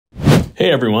Hey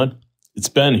everyone, it's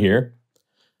Ben here.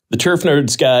 The Turf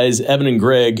Nerds guys, Evan and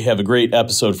Greg, have a great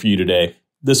episode for you today.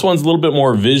 This one's a little bit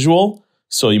more visual,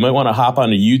 so you might want to hop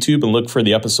onto YouTube and look for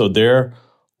the episode there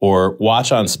or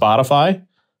watch on Spotify.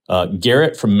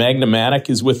 Garrett from Magna-Matic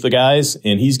is with the guys,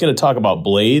 and he's going to talk about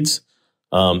blades.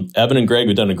 Evan and Greg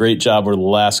have done a great job over the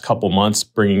last couple months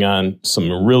bringing on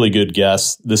some really good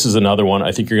guests. This is another one.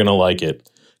 I think you're going to like it.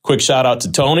 Quick shout out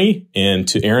to Tony and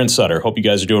to Aaron Sutter. Hope you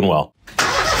guys are doing well.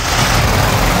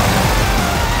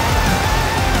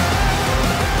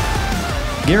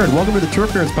 Gerd, welcome to the Turf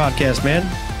Nerds podcast, man.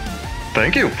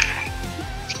 Thank you.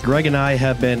 Greg and I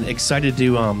have been excited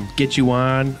to get you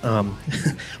on.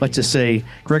 Let's just say,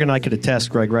 Greg and I could attest,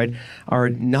 Greg, right? Our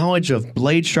knowledge of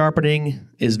blade sharpening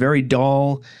is very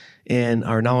dull, and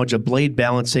our knowledge of blade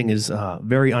balancing is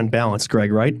very unbalanced,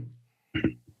 Greg, right?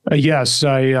 Yes,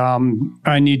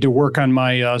 I need to work on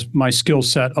my skill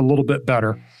set a little bit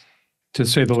better, to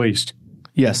say the least.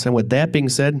 Yes, and with that being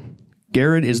said,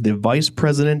 Gerd is the vice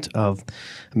president of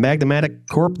Magna-Matic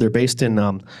Corp. They're based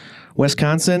in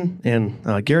Wisconsin.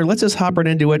 And Gerd, let's just hop right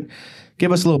into it.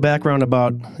 Give us a little background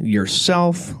about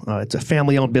yourself. It's a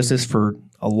family-owned business for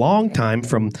a long time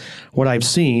from what I've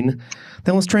seen.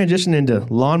 Then let's transition into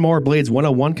Lawnmower Blades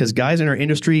 101 because guys in our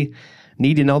industry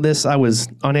need to know this. I was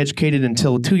uneducated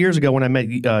until 2 years ago when I met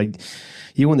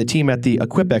you and the team at the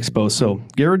Equip Expo. So,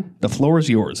 Gerd, the floor is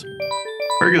yours.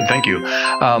 Very good, thank you.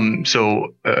 As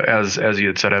you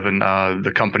had said, Evan,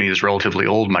 the company is relatively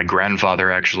old. My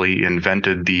grandfather actually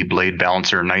invented the blade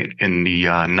balancer in the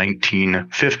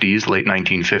 1950s, late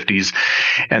 1950s.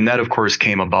 And that, of course,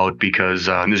 came about because,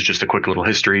 and this is just a quick little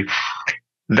history,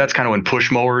 that's kind of when push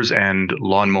mowers and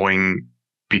lawn mowing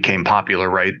became popular,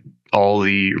 right? All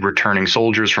the returning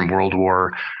soldiers from World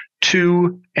War II,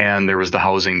 and there was the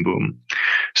housing boom.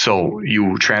 So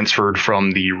you transferred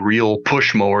from the real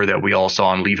push mower that we all saw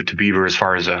on Leave It to Beaver as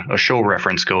far as a show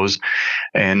reference goes,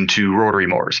 and to rotary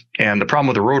mowers. And the problem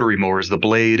with the rotary mowers, the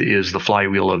blade is the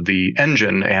flywheel of the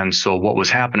engine. And so what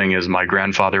was happening is my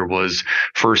grandfather was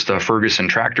first a Ferguson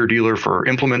tractor dealer for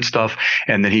implement stuff,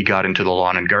 and then he got into the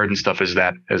lawn and garden stuff as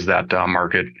that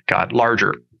market got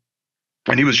larger.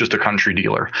 And he was just a country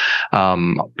dealer,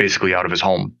 basically out of his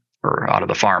home or out of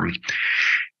the farm.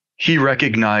 He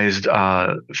recognized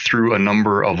through a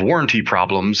number of warranty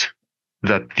problems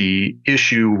that the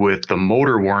issue with the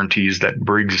motor warranties that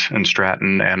Briggs and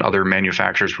Stratton and other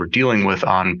manufacturers were dealing with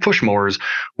on push mowers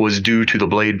was due to the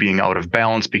blade being out of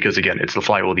balance because, again, it's the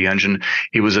flywheel of the engine.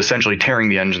 It was essentially tearing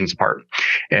the engines apart.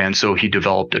 And so he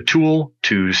developed a tool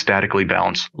to statically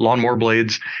balance lawnmower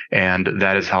blades, and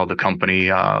that is how the company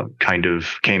kind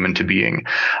of came into being.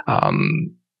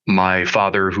 My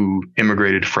father, who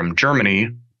immigrated from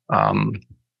Germany,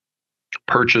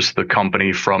 purchased the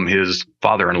company from his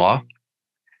father-in-law,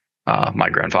 my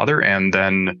grandfather, and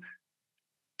then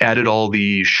added all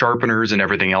the sharpeners and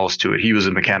everything else to it. He was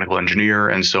a mechanical engineer,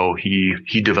 and so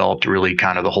he developed really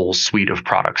kind of the whole suite of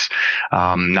products.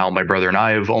 Now my brother and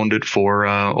I have owned it for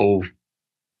over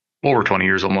 20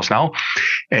 years almost now,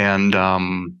 and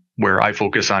where I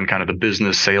focus on kind of the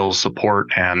business, sales, support,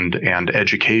 and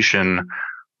education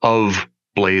of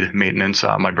blade maintenance.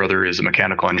 My brother is a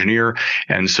mechanical engineer,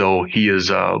 and so he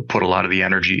has put a lot of the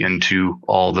energy into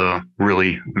all the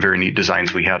really very neat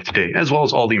designs we have today, as well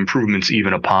as all the improvements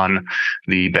even upon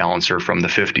the balancer from the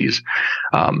 50s.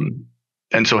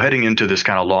 And so heading into this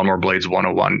kind of Lawnmower Blades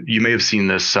 101, you may have seen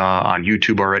this on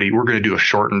YouTube already. We're going to do a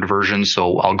shortened version,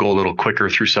 so I'll go a little quicker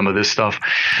through some of this stuff.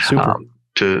 Super.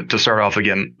 To start off,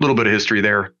 again, a little bit of history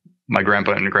there. My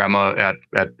grandpa and grandma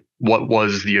at what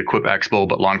was the Equip Expo,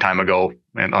 but long time ago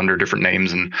and under different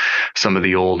names and some of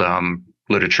the old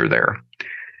literature there.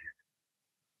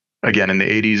 Again, in the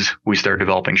 80s, we started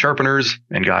developing sharpeners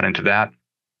and got into that.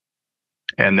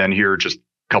 And then here are just a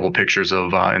couple pictures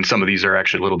of, and some of these are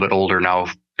actually a little bit older now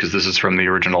because this is from the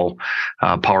original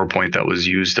PowerPoint that was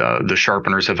used. The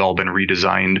sharpeners have all been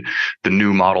redesigned. The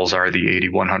new models are the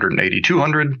 8100 and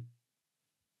 8200.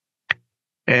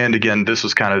 And again, this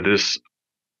was kind of this.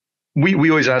 We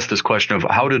always ask this question of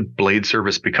how did blade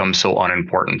service become so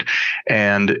unimportant?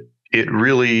 And it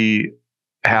really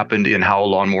happened in how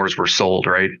lawnmowers were sold,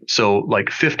 right? So like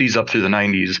 50s up through the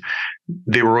 90s,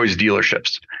 they were always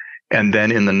dealerships. And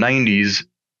then in the 90s,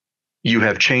 you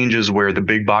have changes where the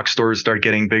big box stores start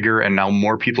getting bigger and now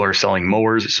more people are selling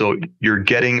mowers. So you're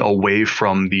getting away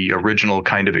from the original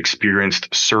kind of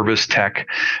experienced service tech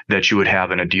that you would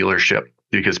have in a dealership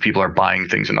because people are buying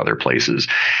things in other places.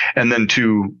 And then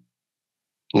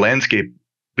landscape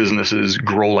businesses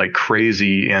grow like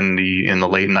crazy in the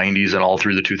late 90s and all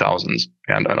through the 2000s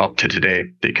and up to today.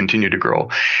 They continue to grow.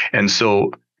 And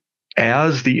so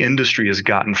as the industry has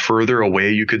gotten further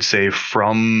away, you could say,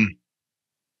 from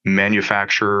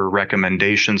manufacturer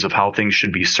recommendations of how things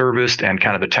should be serviced and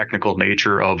kind of the technical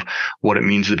nature of what it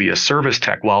means to be a service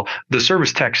tech. While the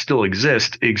service tech still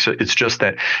exists, it's just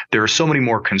that there are so many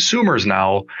more consumers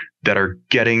now that are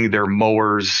getting their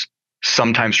mowers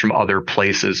sometimes from other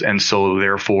places. And so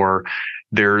therefore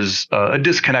there's a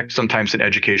disconnect sometimes in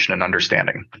education and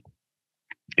understanding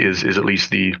is at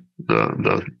least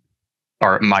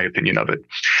my opinion of it.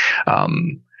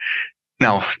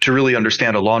 Now, to really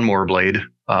understand a lawnmower blade,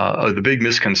 the big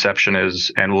misconception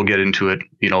is, and we'll get into it,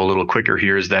 a little quicker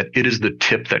here, is that it is the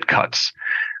tip that cuts.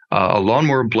 A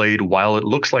lawnmower blade, while it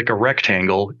looks like a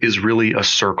rectangle, is really a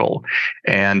circle.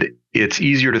 And it's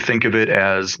easier to think of it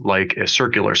as like a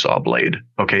circular saw blade.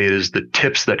 Okay, it is the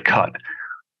tips that cut.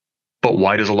 But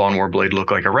why does a lawnmower blade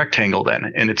look like a rectangle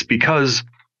then? And it's because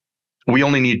we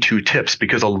only need 2 tips,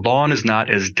 because a lawn is not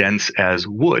as dense as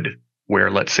wood,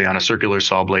 where, let's say, on a circular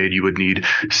saw blade, you would need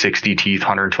 60 teeth,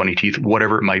 120 teeth,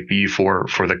 whatever it might be for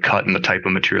the cut and the type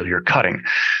of material you're cutting.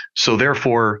 So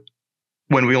therefore,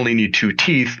 when we only need 2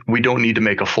 teeth, we don't need to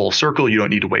make a full circle. You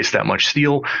don't need to waste that much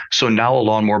steel. So now a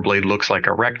lawnmower blade looks like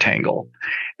a rectangle.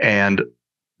 And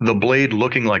the blade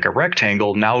looking like a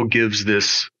rectangle now gives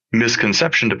this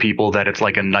misconception to people that it's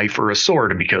like a knife or a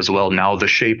sword, because, well, now the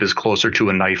shape is closer to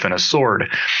a knife and a sword.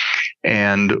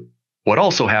 And what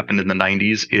also happened in the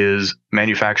 90s is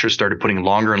manufacturers started putting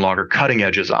longer and longer cutting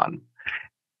edges on.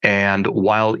 And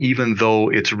while even though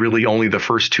it's really only the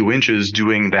first 2 inches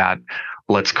doing that,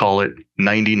 let's call it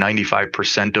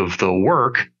 95% of the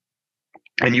work,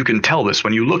 and you can tell this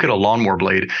when you look at a lawnmower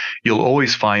blade, you'll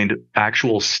always find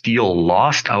actual steel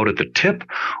lost out at the tip,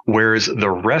 whereas the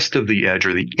rest of the edge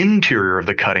or the interior of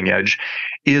the cutting edge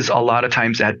is a lot of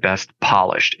times at best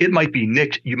polished. It might be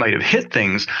nicked, you might have hit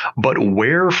things, but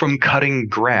wear from cutting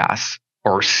grass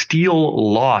or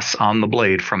steel loss on the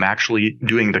blade from actually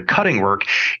doing the cutting work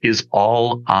is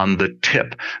all on the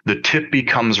tip. The tip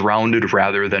becomes rounded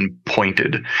rather than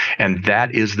pointed. And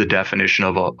that is the definition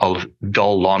of a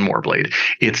dull lawnmower blade.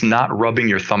 It's not rubbing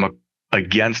your thumb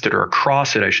against it or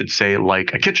across it, I should say,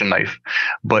 like a kitchen knife,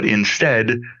 but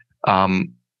instead,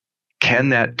 can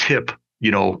that tip,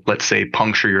 let's say,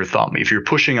 puncture your thumb? If you're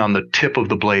pushing on the tip of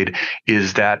the blade,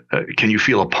 is that, can you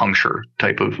feel a puncture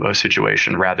type of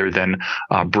situation rather than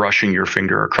brushing your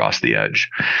finger across the edge?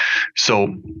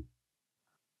 So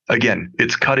again,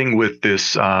 it's cutting with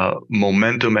this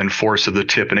momentum and force of the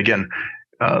tip. And again,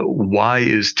 why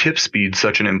is tip speed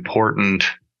such an important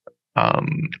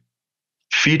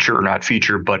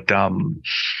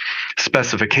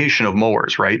specification of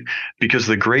mowers, right? Because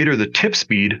the greater the tip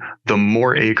speed, the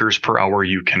more acres per hour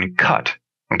you can cut.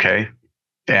 Okay.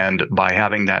 And by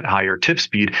having that higher tip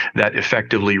speed, that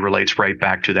effectively relates right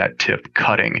back to that tip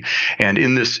cutting. And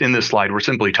in this slide, we're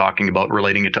simply talking about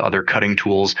relating it to other cutting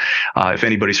tools. If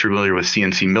anybody's familiar with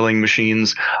CNC milling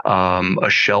machines, a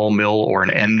shell mill or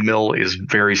an end mill is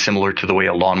very similar to the way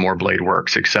a lawnmower blade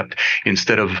works, except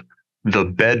instead of the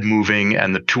bed moving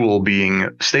and the tool being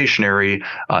stationary,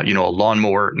 a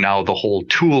lawnmower, now the whole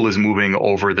tool is moving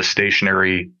over the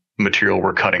stationary material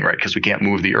we're cutting, right? Because we can't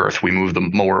move the earth. We move the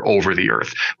mower over the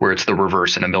earth, where it's the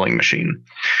reverse in a milling machine.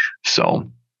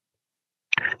 So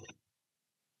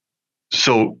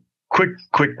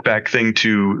quick back thing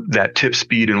to that tip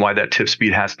speed and why that tip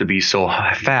speed has to be so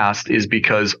fast is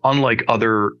because unlike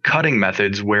other cutting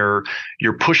methods where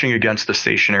you're pushing against the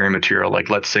stationary material, like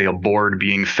let's say a board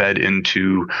being fed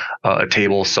into a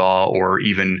table saw or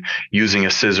even using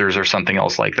a scissors or something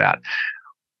else like that,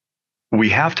 we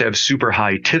have to have super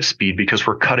high tip speed because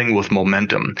we're cutting with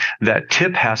momentum. That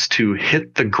tip has to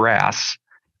hit the grass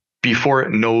before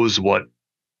it knows what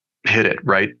hit it,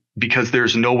 right? Because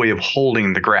there's no way of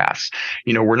holding the grass.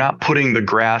 We're not putting the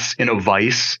grass in a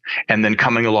vise and then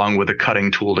coming along with a cutting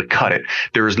tool to cut it.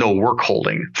 There is no work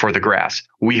holding for the grass.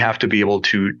 We have to be able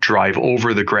to drive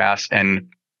over the grass and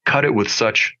cut it with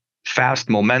such fast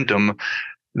momentum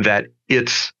that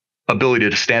its ability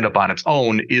to stand up on its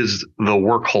own is the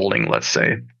work holding, let's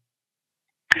say.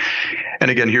 And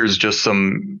again, here's just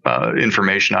some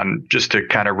information on just to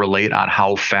kind of relate on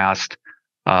how fast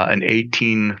an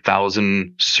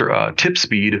 18,000 tip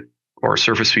speed or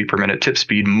surface feet per minute tip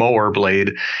speed mower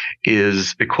blade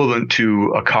is equivalent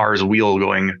to a car's wheel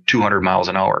going 200 miles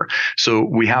an hour. So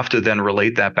we have to then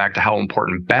relate that back to how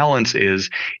important balance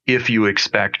is if you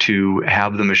expect to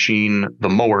have the machine, the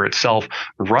mower itself,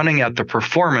 running at the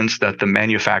performance that the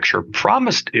manufacturer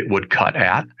promised it would cut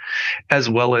at, as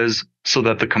well as so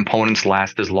that the components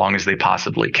last as long as they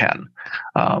possibly can.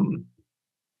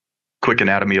 Quick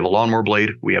anatomy of a lawnmower blade.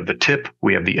 We have the tip,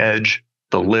 we have the edge,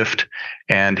 the lift.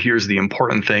 And here's the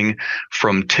important thing: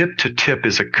 from tip to tip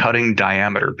is a cutting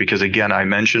diameter, because again, I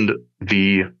mentioned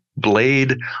the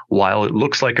blade, while it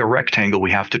looks like a rectangle,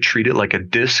 we have to treat it like a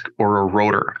disc or a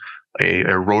rotor,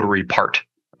 a rotary part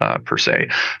per se.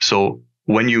 So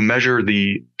when you measure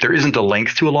there isn't a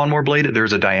length to a lawnmower blade,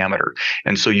 there's a diameter.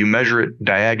 And so you measure it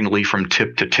diagonally from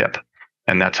tip to tip.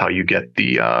 And that's how you get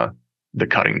the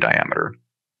cutting diameter.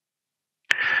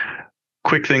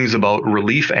 Quick things about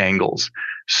relief angles.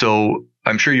 So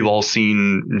I'm sure you've all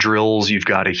seen drills. You've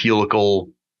got a helical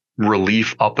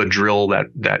relief up a drill,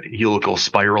 that helical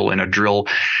spiral in a drill.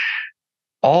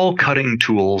 All cutting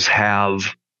tools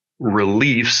have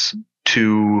reliefs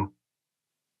to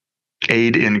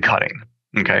aid in cutting.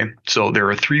 Okay, so there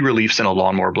are 3 reliefs in a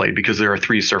lawnmower blade because there are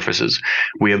 3 surfaces.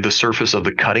 We have the surface of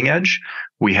the cutting edge.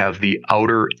 We have the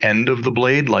outer end of the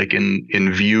blade, like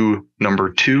in view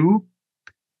number 2,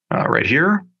 right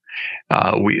here.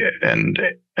 And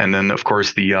then of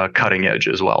course the cutting edge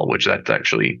as well, which that's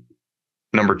actually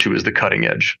number 2 is the cutting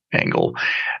edge angle.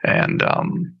 And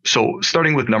so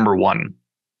starting with number 1,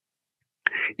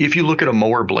 if you look at a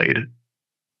mower blade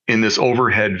in this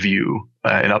overhead view,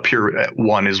 and up here at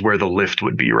 1 is where the lift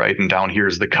would be, right? And down here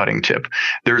is the cutting tip.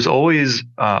 There's always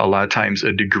a lot of times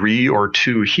a degree or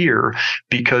 2 here,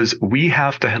 because we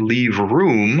have to leave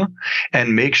room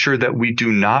and make sure that we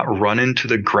do not run into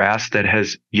the grass that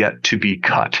has yet to be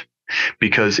cut.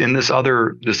 Because in this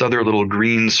other little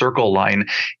green circle line,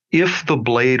 if the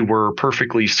blade were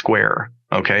perfectly square,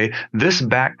 okay, this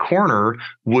back corner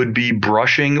would be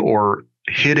brushing or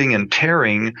hitting and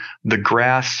tearing the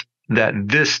grass that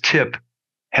this tip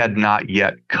had not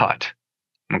yet cut.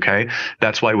 Okay,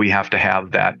 that's why we have to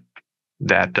have that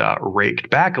raked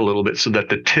back a little bit so that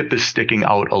the tip is sticking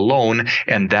out alone,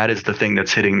 and that is the thing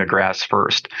that's hitting the grass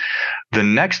first. The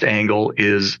next angle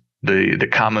is the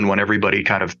common one everybody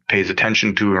kind of pays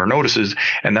attention to or notices,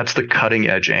 and that's the cutting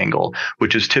edge angle,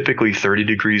 which is typically 30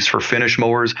 degrees for finish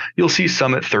mowers. You'll see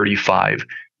some at 35.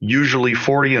 Usually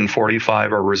 40 and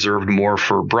 45 are reserved more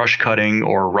for brush cutting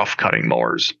or rough cutting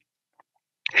mowers.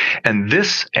 And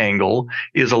this angle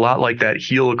is a lot like that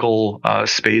helical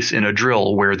space in a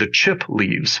drill where the chip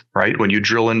leaves, right? When you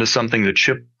drill into something, the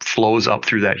chip flows up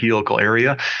through that helical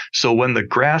area. So when the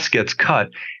grass gets cut,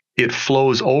 it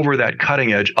flows over that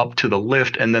cutting edge up to the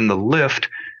lift, and then the lift,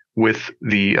 with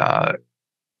the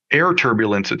air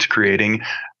turbulence it's creating,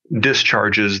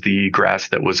 discharges the grass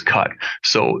that was cut.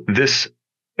 So this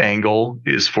angle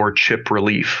is for chip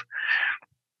relief.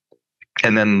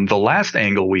 And then the last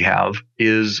angle we have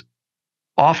is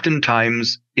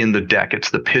oftentimes in the deck.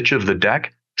 It's the pitch of the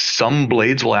deck. Some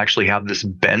blades will actually have this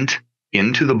bent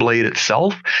into the blade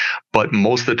itself, but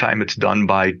most of the time it's done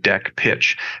by deck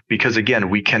pitch. Because again,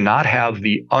 we cannot have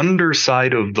the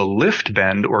underside of the lift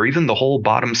bend or even the whole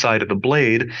bottom side of the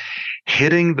blade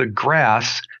hitting the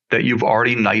grass that you've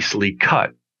already nicely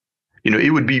cut.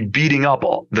 It would be beating up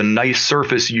the nice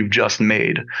surface you've just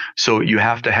made. So you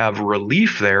have to have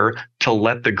relief there to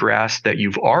let the grass that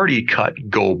you've already cut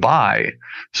go by.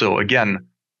 So again,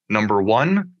 number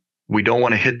 1, we don't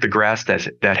want to hit the grass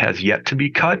that has yet to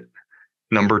be cut.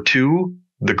 Number 2,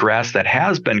 the grass that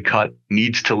has been cut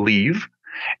needs to leave.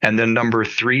 And then number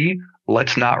 3,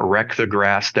 let's not wreck the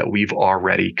grass that we've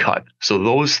already cut. So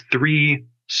those 3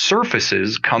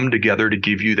 surfaces come together to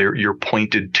give you your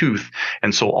pointed tooth.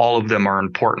 And so all of them are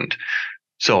important.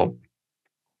 So,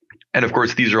 and of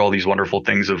course, these are all these wonderful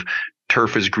things of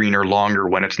turf is greener longer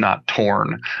when it's not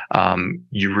torn.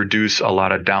 You reduce a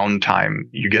lot of downtime.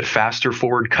 You get faster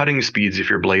forward cutting speeds if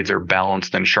your blades are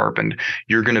balanced and sharpened.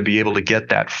 You're going to be able to get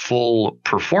that full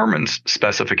performance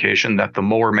specification that the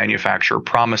mower manufacturer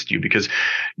promised you, because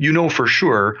for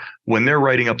sure when they're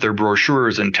writing up their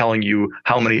brochures and telling you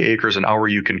how many acres an hour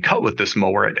you can cut with this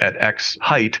mower at X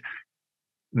height,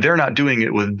 they're not doing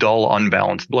it with dull,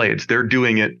 unbalanced blades. They're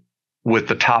doing it with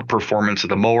the top performance of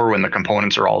the mower when the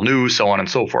components are all new, so on and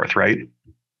so forth, right?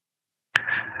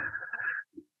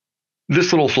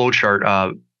 This little flow chart,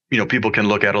 people can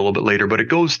look at a little bit later, but it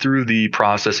goes through the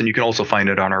process, and you can also find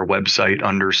it on our website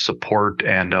under support,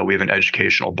 and we have an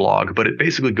educational blog, but it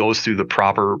basically goes through the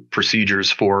proper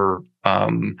procedures for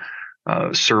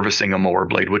servicing a mower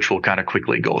blade, which we'll kind of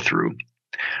quickly go through.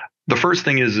 The first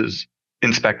thing is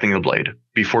inspecting the blade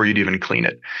before you'd even clean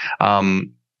it.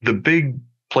 The big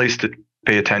place to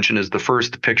pay attention is the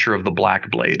first picture of the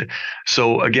black blade.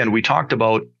 So again, we talked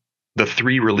about the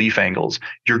 3 relief angles.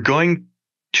 You're going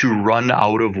to run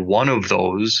out of one of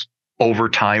those over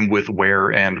time with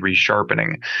wear and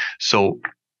resharpening. So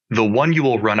the one you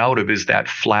will run out of is that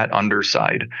flat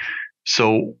underside.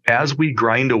 So as we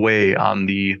grind away on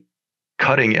the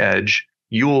cutting edge,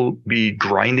 you'll be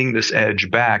grinding this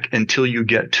edge back until you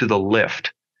get to the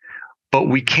lift. But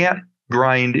we can't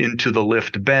grind into the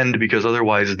lift bend because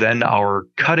otherwise then our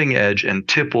cutting edge and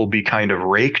tip will be kind of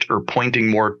raked or pointing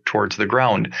more towards the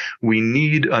ground. We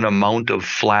need an amount of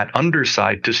flat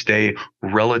underside to stay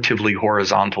relatively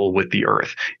horizontal with the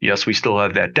earth. Yes, we still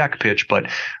have that deck pitch,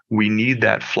 but we need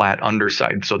that flat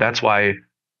underside. So that's why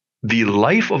the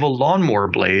life of a lawnmower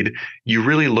blade, you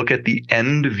really look at the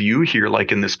end view here,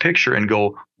 like in this picture, and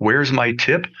go, where's my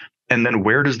tip? And then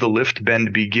where does the lift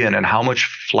bend begin, and how much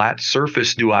flat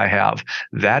surface do I have?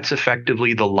 That's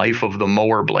effectively the life of the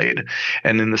mower blade.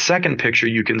 And in the second picture,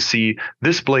 you can see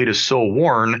this blade is so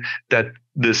worn that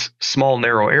this small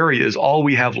narrow area is all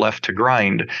we have left to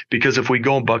grind, because if we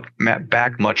go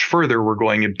back much further, we're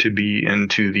going to be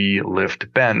into the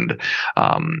lift bend.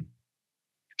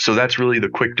 So that's really the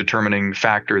quick determining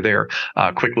factor there.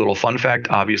 Quick little fun fact,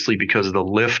 obviously, because the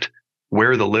lift,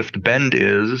 where the lift bend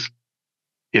is,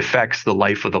 affects the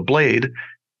life of the blade.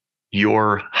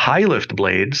 Your high lift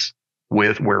blades,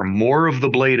 with where more of the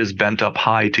blade is bent up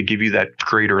high to give you that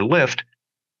greater lift,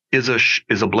 is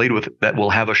a blade that will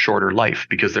have a shorter life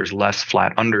because there's less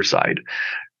flat underside.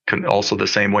 Also the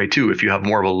same way too, if you have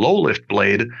more of a low lift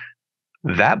blade,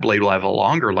 that blade will have a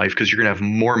longer life because you're going to have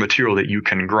more material that you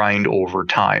can grind over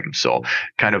time. So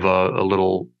kind of a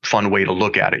little fun way to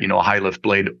look at it. A high lift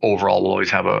blade overall will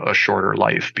always have a shorter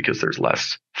life because there's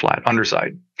less flat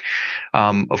underside.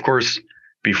 Of course,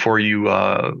 before you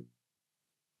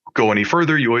go any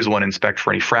further, you always want to inspect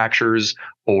for any fractures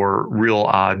or real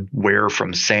odd wear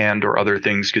from sand or other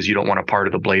things, because you don't want a part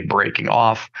of the blade breaking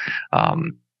off.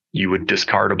 You would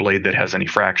discard a blade that has any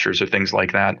fractures or things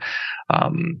like that.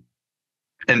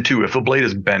 And two, if a blade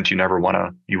is bent, you never want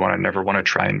to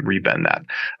try and rebend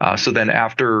that. So then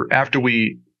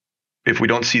if we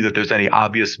don't see that there's any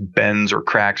obvious bends or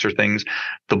cracks or things,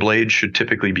 the blade should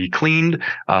typically be cleaned.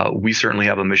 We certainly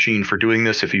have a machine for doing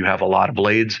this if you have a lot of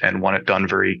blades and want it done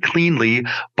very cleanly.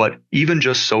 But even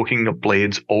just soaking the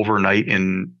blades overnight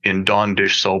in Dawn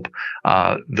dish soap,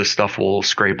 the stuff will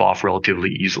scrape off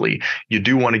relatively easily. You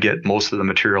do want to get most of the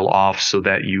material off so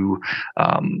that you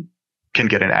can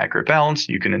get an accurate balance.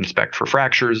 You can inspect for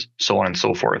fractures, so on and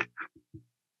so forth.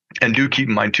 And do keep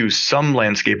in mind too, some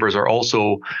landscapers are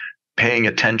also paying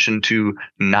attention to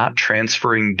not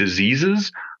transferring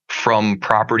diseases from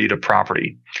property to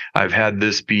property. I've had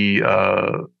this be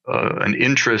an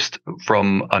interest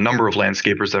from a number of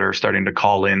landscapers that are starting to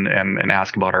call in and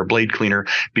ask about our blade cleaner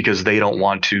because they don't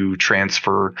want to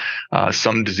transfer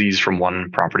some disease from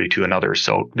one property to another.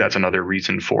 So that's another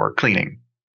reason for cleaning.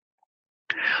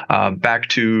 Back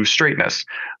to straightness.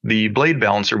 The blade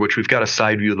balancer, which we've got a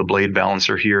side view of the blade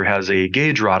balancer here, has a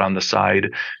gauge rod on the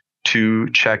side to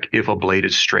check if a blade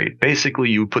is straight. Basically,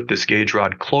 you put this gauge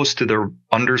rod close to the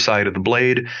underside of the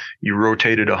blade, you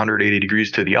rotate it 180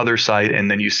 degrees to the other side, and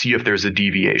then you see if there's a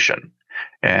deviation.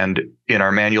 And in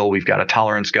our manual, we've got a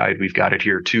tolerance guide. We've got it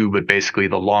here too, but basically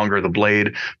the longer the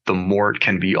blade, the more it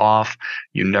can be off.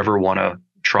 You never want to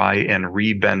try and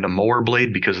rebend a mower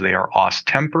blade because they are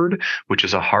os-tempered, which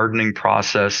is a hardening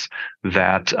process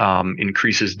that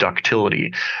increases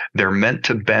ductility. They're meant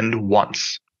to bend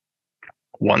once.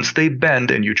 Once they bend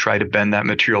and you try to bend that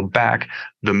material back,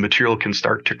 the material can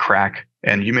start to crack,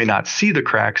 and you may not see the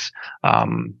cracks.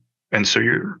 And so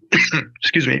you're,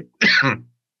 excuse me,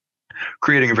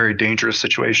 creating a very dangerous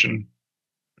situation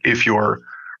if you're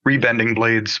rebending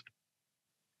blades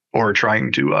or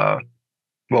trying to,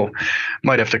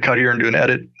 might have to cut here and do an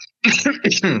edit.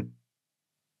 It's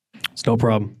no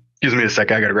problem. Excuse me a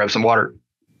sec. I got to grab some water.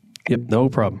 Yep, no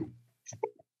problem.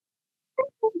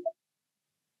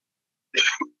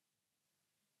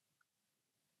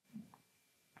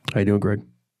 How you doing, Greg?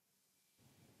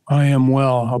 I am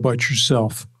well. How about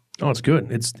yourself? Oh, it's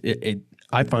good.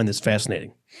 I find this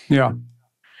fascinating. Yeah.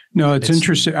 No, it's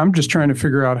interesting. I'm just trying to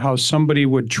figure out how somebody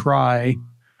would try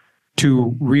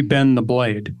to rebend the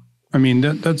blade. I mean,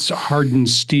 that's hardened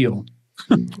steel.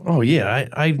 Oh, yeah.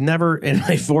 I've never, in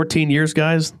my 14 years,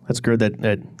 guys, that's good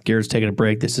that Gerd's taking a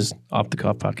break. This is Off the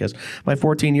Cuff podcast. My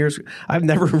 14 years, I've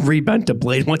never rebent a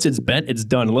blade. Once it's bent, it's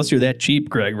done. Unless you're that cheap,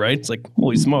 Greg, right? It's like,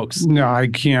 holy smokes. No, I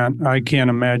can't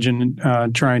imagine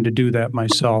trying to do that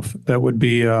myself. That would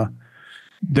be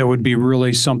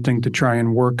really something to try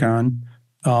and work on.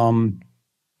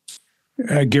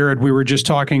 Gerd, we were just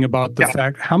talking about the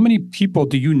fact, how many people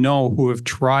do you know who have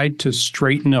tried to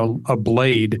straighten a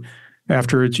blade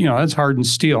after it's, that's hardened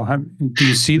steel? Do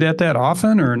you see that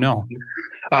often or no?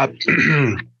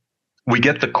 We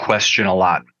get the question a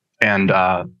lot. And,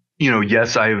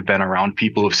 yes, I've been around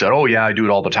people who've said, oh, yeah, I do it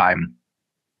all the time.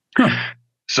 Huh.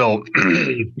 So,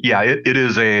 yeah, it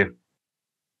is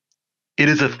it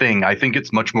is a thing. I think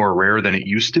it's much more rare than it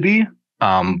used to be.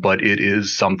 But it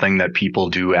is something that people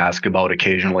do ask about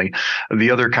occasionally.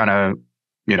 The other kind of,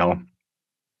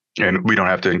 and we don't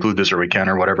have to include this or we can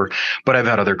or whatever, but I've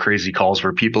had other crazy calls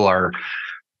where people are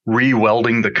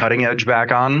re-welding the cutting edge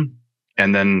back on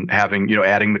and then having,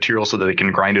 adding material so that they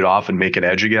can grind it off and make an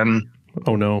edge again.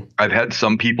 Oh no. I've had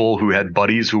some people who had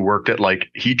buddies who worked at like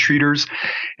heat treaters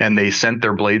and they sent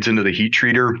their blades into the heat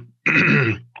treater,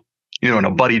 and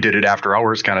a buddy did it after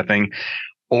hours kind of thing,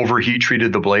 overheat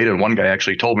treated the blade. And one guy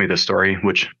actually told me this story,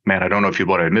 which, man, I don't know if you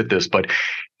want to admit this, but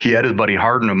he had his buddy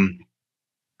harden them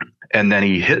and then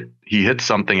he hit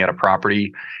something at a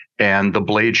property and the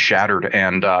blade shattered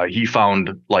and he found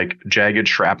like jagged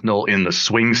shrapnel in the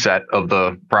swing set of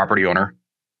the property owner.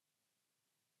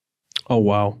 Oh,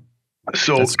 wow.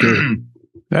 So that's good.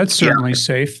 That's certainly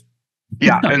safe.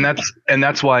 Yeah. And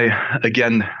that's why,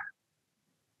 again,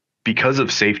 because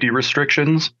of safety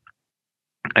restrictions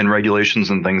and regulations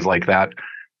and things like that,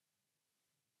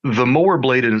 the mower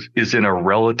blade is in a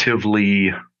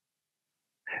relatively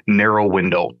narrow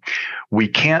window. We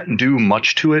can't do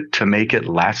much to it to make it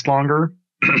last longer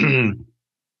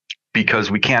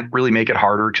because we can't really make it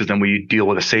harder because then we deal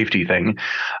with a safety thing.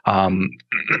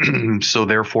 So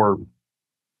therefore,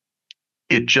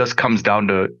 it just comes down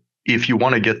to, if you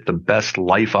want to get the best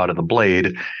life out of the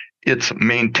blade, it's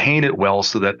maintain it well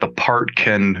so that the part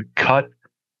can cut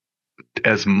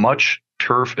as much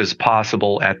turf as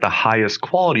possible at the highest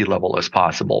quality level as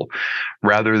possible,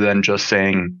 rather than just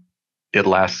saying it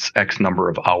lasts X number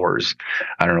of hours.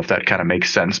 I don't know if that kind of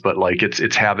makes sense, but like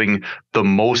it's having the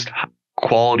most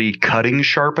quality cutting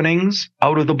sharpenings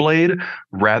out of the blade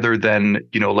rather than,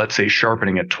 let's say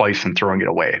sharpening it twice and throwing it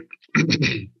away.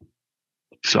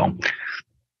 So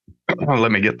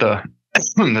let me get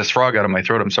this frog out of my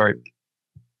throat. I'm sorry.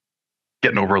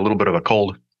 Getting over a little bit of a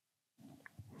cold.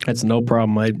 That's no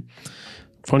problem.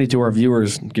 Funny to our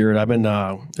viewers, Garrett, I've been,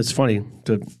 it's funny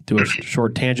to do a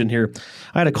short tangent here.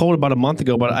 I had a cold about a month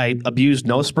ago, but I abused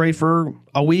nose spray for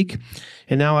a week,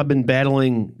 and now I've been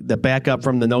battling the backup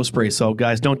from the nose spray. So,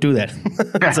 guys, don't do that.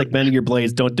 It's like bending your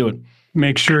blades. Don't do it.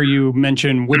 Make sure you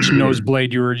mention which nose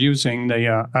blade you were using.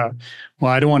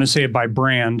 Well, I don't want to say it by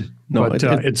brand, but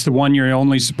it's the one you're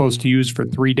only supposed to use for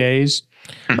 3 days.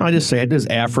 I just say it is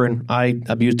Afrin. I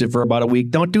abused it for about a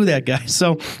week. Don't do that, guys.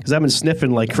 So, because I've been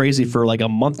sniffing like crazy for like a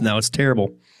month now. It's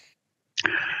terrible.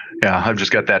 Yeah, I've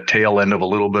just got that tail end of a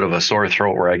little bit of a sore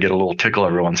throat where I get a little tickle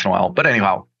every once in a while. But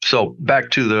anyhow, so back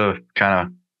to the kind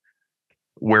of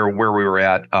where we were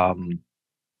at.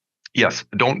 Yes,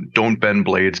 don't bend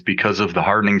blades because of the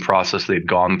hardening process they've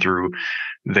gone through.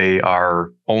 They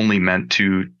are only meant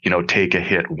to, take a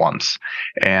hit once.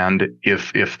 And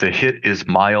if the hit is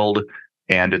mild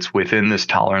and it's within this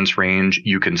tolerance range,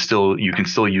 you can still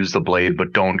use the blade,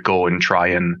 but don't go and try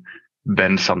and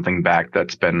bend something back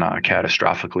that's been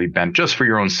catastrophically bent, just for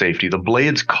your own safety. The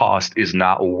blade's cost is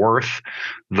not worth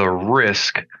the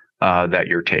risk that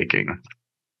you're taking.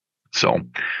 So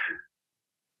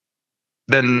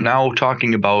then now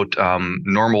talking about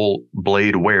normal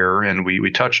blade wear, and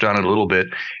we touched on it a little bit,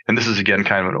 and this is again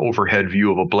kind of an overhead view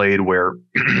of a blade where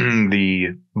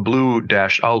the blue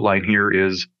dashed outline here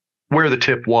is where the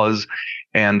tip was,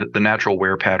 and the natural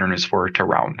wear pattern is for it to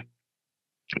round.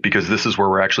 Because this is where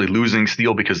we're actually losing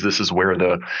steel, because this is where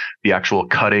the actual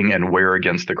cutting and wear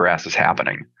against the grass is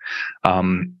happening.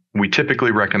 We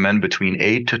typically recommend between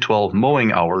 8 to 12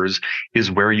 mowing hours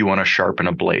is where you want to sharpen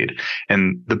a blade.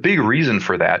 And the big reason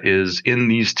for that is in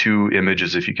these two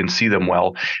images, if you can see them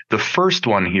well, the first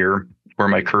one here, where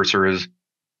my cursor is,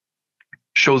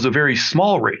 shows a very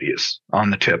small radius on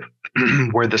the tip,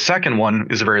 where the second one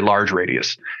is a very large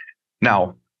radius.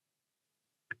 Now,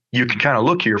 you can kind of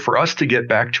look here, for us to get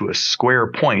back to a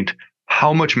square point,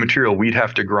 how much material we'd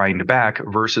have to grind back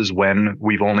versus when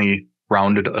we've only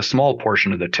rounded a small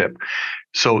portion of the tip.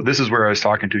 So this is where I was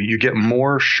talking to. You get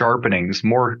more sharpenings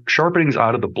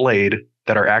out of the blade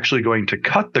that are actually going to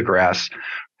cut the grass,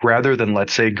 rather than,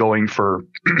 let's say, going for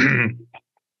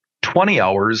 20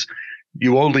 hours.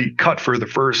 You only cut for the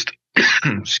first,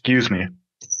 excuse me.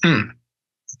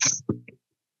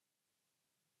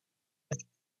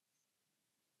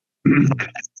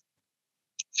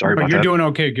 Sorry about that. You're doing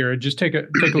okay, Garrett. Just take a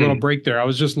little break there. I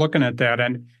was just looking at that,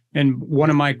 and one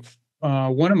of my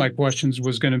questions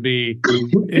was going to be,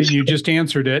 and you just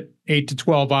answered it, 8 to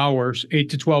 12 hours, 8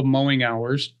 to 12 mowing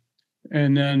hours.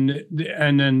 And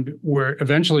then where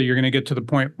eventually you're going to get to the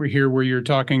point where you're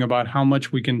talking about how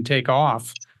much we can take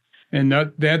off. And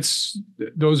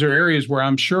those are areas where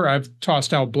I'm sure I've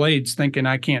tossed out blades thinking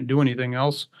I can't do anything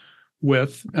else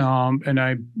with. And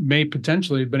I may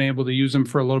potentially have been able to use them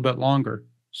for a little bit longer.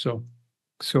 So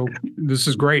So this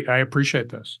is great. I appreciate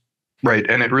this. Right.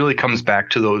 And it really comes back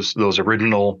to those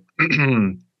original,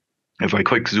 if I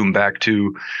quick zoom back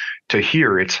to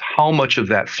here, it's how much of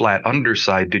that flat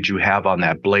underside did you have on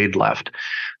that blade left?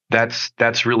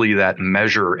 That's really that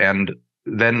measure. And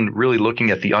then really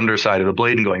looking at the underside of the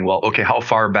blade and going, well, okay, how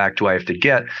far back do I have to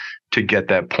get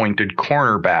that pointed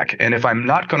corner back? And if I'm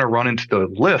not going to run into the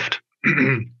lift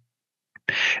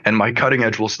and my cutting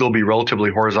edge will still be relatively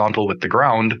horizontal with the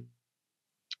ground,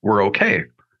 we're okay.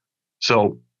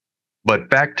 So,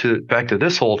 but back to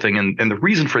this whole thing and the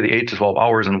reason for the 8 to 12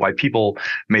 hours and why people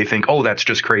may think, oh, that's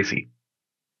just crazy.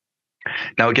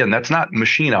 Now, again, that's not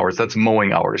machine hours, that's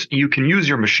mowing hours. You can use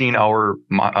your machine hour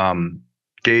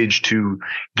gauge to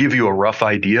give you a rough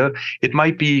idea. It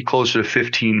might be closer to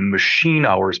 15 machine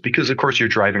hours because, of course, you're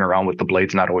driving around with the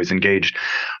blades not always engaged.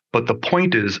 But the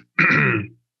point is,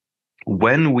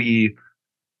 when we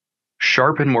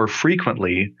sharpen more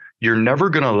frequently, you're never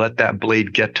going to let that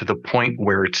blade get to the point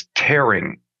where it's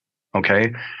tearing.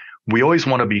 Okay. We always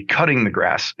want to be cutting the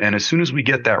grass. And as soon as we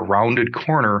get that rounded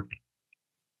corner,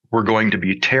 we're going to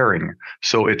be tearing.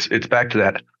 So it's back to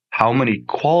that. How many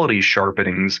quality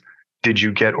sharpenings did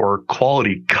you get, or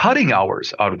quality cutting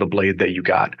hours out of the blade that you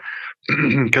got?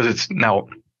 Because it's now,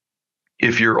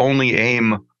 if your only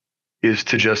aim is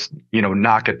to just,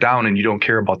 knock it down and you don't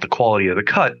care about the quality of the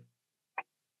cut,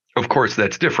 of course,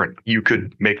 that's different. You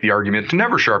could make the argument to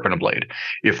never sharpen a blade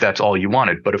if that's all you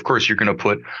wanted. But of course, you're going to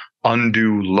put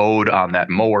undue load on that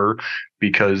mower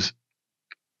because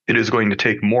it is going to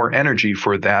take more energy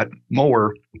for that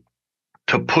mower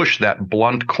to push that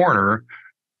blunt corner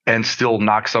and still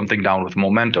knock something down with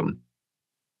momentum.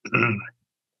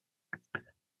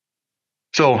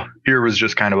 So here was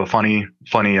just kind of a funny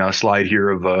slide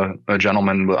here of a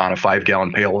gentleman on a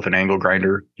 5-gallon pail with an angle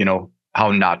grinder,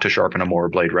 how not to sharpen a mower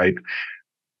blade, right?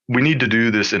 We need to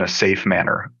do this in a safe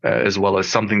manner, as well as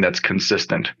something that's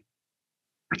consistent.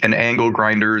 And angle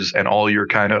grinders and all your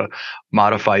kind of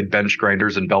modified bench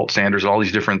grinders and belt sanders, all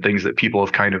these different things that people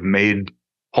have kind of made,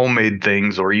 homemade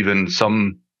things, or even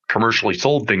some commercially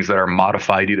sold things that are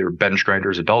modified, either bench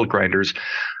grinders or belt grinders,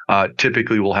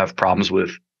 typically will have problems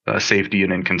with safety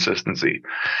and inconsistency.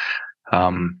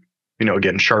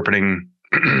 Again, sharpening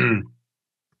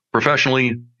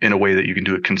professionally in a way that you can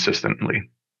do it consistently.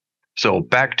 So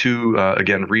back to,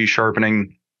 again,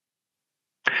 resharpening.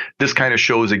 This kind of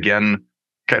shows, again,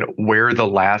 kind of where the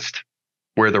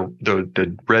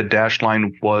red dashed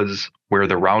line was, where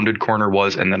the rounded corner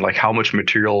was, and then like how much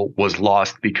material was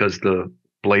lost because the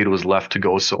blade was left to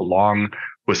go so long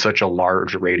with such a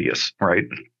large radius, right?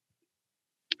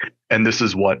 And this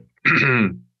is what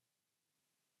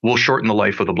will shorten the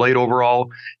life of the blade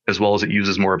overall, as well as it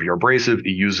uses more of your abrasive. It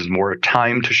uses more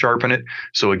time to sharpen it.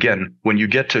 So again, when you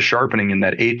get to sharpening in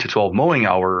that 8 to 12 mowing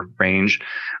hour range,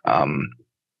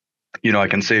 I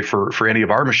can say for any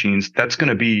of our machines, that's going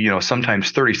to be,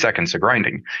 sometimes 30 seconds of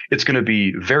grinding. It's going to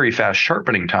be very fast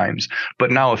sharpening times.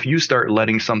 But now if you start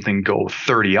letting something go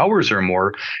 30 hours or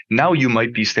more, now you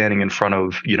might be standing in front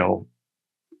of,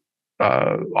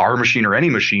 our machine or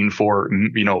any machine for,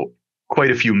 quite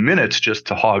a few minutes just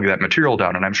to hog that material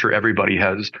down. And I'm sure everybody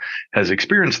has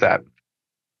experienced that.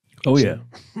 Oh, yeah.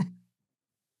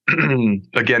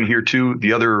 Again, here too,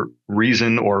 the other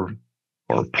reason or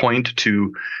point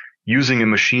to using a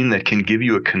machine that can give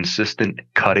you a consistent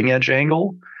cutting edge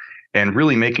angle and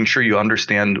really making sure you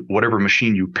understand whatever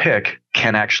machine you pick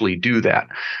can actually do that.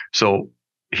 So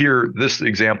here, this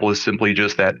example is simply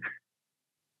just that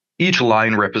each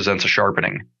line represents a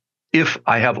sharpening. If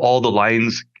I have all the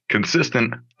lines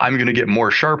consistent, I'm going to get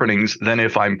more sharpenings than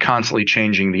if I'm constantly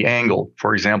changing the angle.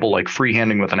 For example, like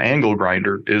freehanding with an angle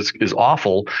grinder is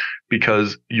awful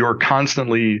because you're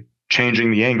constantly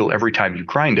changing the angle every time you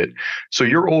grind it. So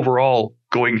you're overall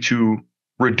going to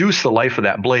reduce the life of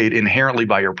that blade inherently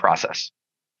by your process.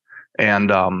 And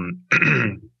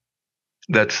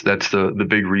that's the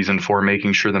big reason for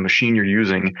making sure the machine you're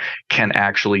using can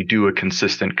actually do a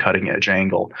consistent cutting edge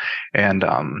angle. And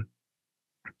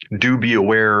do be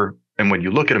aware, and when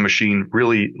you look at a machine,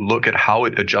 really look at how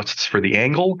it adjusts for the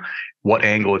angle, what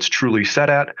angle it's truly set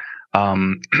at,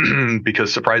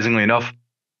 because surprisingly enough,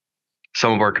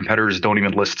 some of our competitors don't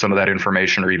even list some of that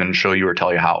information or even show you or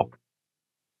tell you how.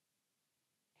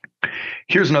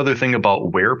 Here's another thing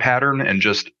about wear pattern and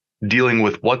just dealing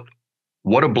with what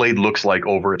a blade looks like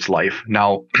over its life.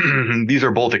 Now, these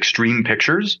are both extreme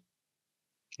pictures,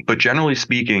 but generally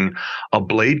speaking, a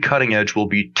blade cutting edge will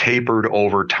be tapered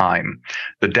over time.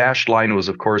 The dashed line was,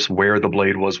 of course, where the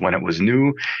blade was when it was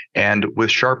new. And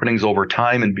with sharpenings over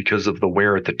time, and because of the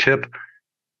wear at the tip,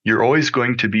 you're always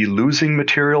going to be losing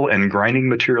material and grinding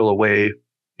material away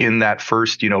in that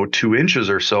first, 2 inches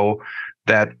or so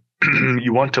that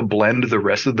you want to blend the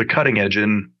rest of the cutting edge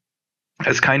in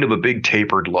as kind of a big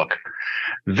tapered look.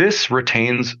 This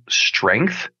retains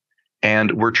strength,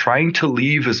 and we're trying to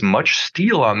leave as much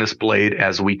steel on this blade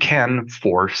as we can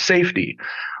for safety.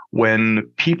 When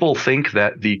people think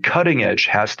that the cutting edge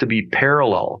has to be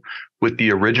parallel with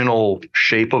the original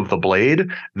shape of the blade,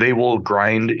 they will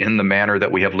grind in the manner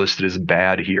that we have listed as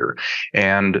bad here.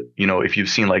 And, if you've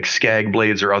seen like skag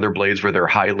blades or other blades where they're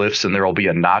high lifts and there'll be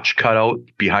a notch cut out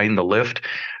behind the lift,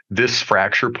 this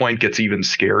fracture point gets even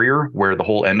scarier where the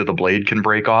whole end of the blade can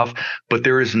break off. But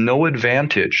there is no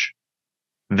advantage.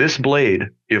 This blade,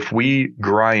 if we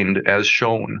grind as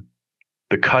shown,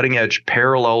 the cutting edge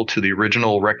parallel to the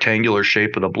original rectangular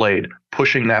shape of the blade,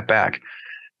 pushing that back,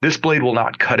 this blade will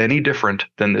not cut any different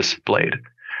than this blade.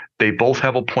 They both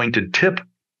have a pointed tip,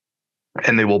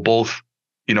 and they will both,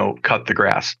 cut the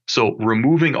grass. So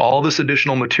removing all this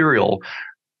additional material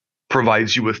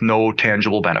provides you with no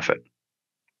tangible benefit.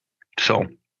 So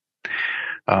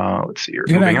let's see here.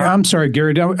 I'm sorry,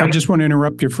 Gary. I just want to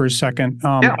interrupt you for a second.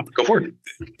 Yeah, go for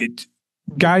it.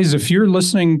 Guys, if you're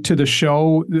listening to the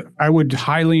show, I would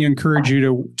highly encourage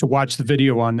you to watch the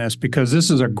video on this, because this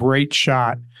is a great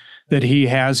shot that he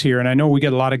has here. And I know we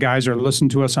get a lot of guys that are listening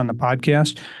to us on the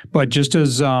podcast, but just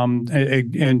as,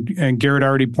 and Garrett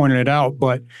already pointed it out,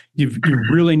 but you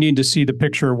really need to see the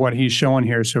picture of what he's showing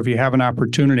here. So if you have an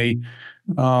opportunity,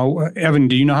 Evan,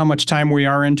 do you know how much time we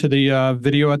are into the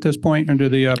video at this point, into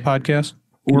the podcast?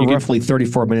 We're roughly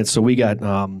 34 minutes, so we got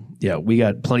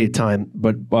plenty of time.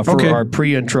 But for our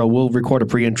pre-intro, we'll record a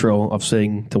pre-intro of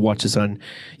saying to watch this on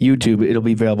YouTube. It'll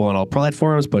be available on all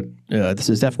platforms, but this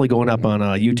is definitely going up on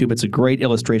YouTube. It's a great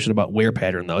illustration about wear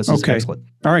pattern, though. This is excellent.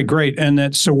 All right, great.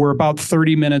 And so we're about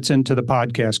 30 minutes into the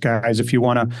podcast, guys. If you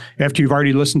want to, after you've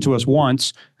already listened to us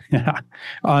once,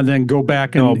 then go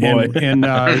back and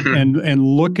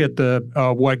look at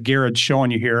the what Garrett's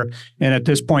showing you here. And at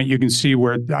this point, you can see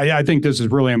where I think this is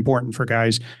really important for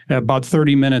guys. About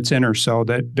 30 minutes in or so,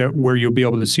 that where you'll be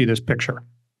able to see this picture.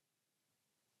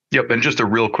 Yep, and just a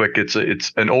real quick, it's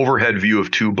an overhead view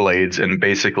of 2 blades, and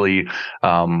basically,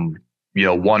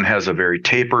 one has a very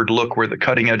tapered look where the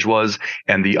cutting edge was,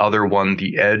 and the other one,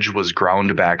 the edge was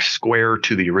ground back square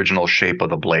to the original shape of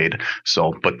the blade.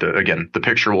 So, but the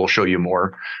picture will show you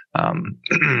more.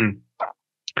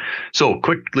 So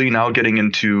quickly now getting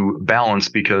into balance,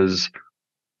 because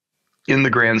in the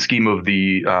grand scheme of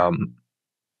the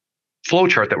flow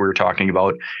chart that we were talking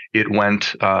about, it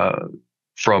went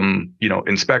from,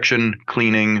 inspection,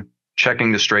 cleaning,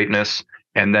 checking the straightness.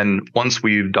 And then once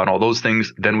we've done all those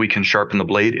things, then we can sharpen the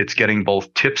blade. It's getting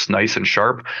both tips nice and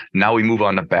sharp. Now we move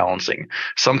on to balancing.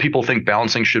 Some people think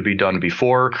balancing should be done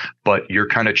before, but you're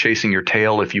kind of chasing your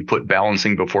tail if you put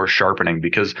balancing before sharpening,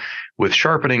 because with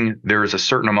sharpening, there is a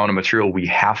certain amount of material we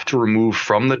have to remove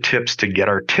from the tips to get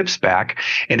our tips back,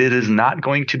 and it is not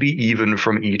going to be even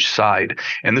from each side.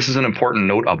 And this is an important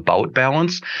note about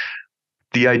balance.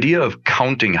 The idea of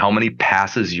counting how many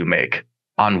passes you make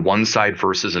on one side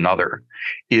versus another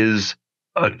is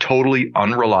a totally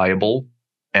unreliable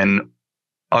and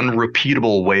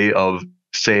unrepeatable way of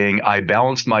saying I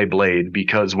balanced my blade,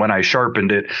 because when I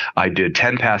sharpened it, I did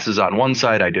 10 passes on one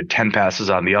side, I did 10 passes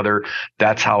on the other.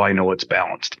 That's how I know it's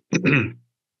balanced.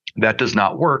 That does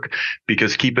not work,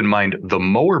 because keep in mind, the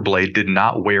mower blade did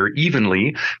not wear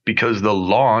evenly, because the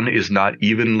lawn is not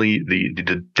evenly,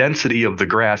 the density of the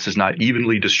grass is not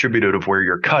evenly distributed of where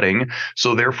you're cutting.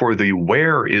 So therefore the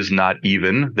wear is not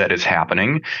even that is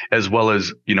happening, as well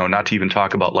as, not to even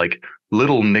talk about like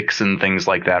little nicks and things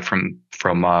like that from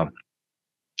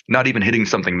not even hitting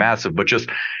something massive, but just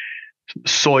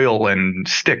soil and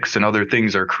sticks and other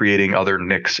things are creating other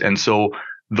nicks. And so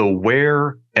the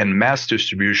wear and mass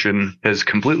distribution has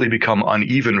completely become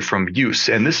uneven from use.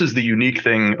 And this is the unique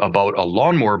thing about a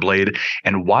lawnmower blade,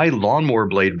 and why lawnmower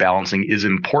blade balancing is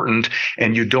important.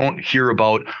 And you don't hear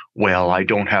about, well, I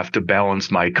don't have to balance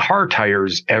my car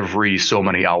tires every so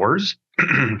many hours.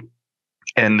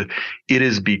 And it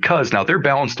is because now they're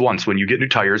balanced once. When you get new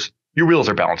tires, your wheels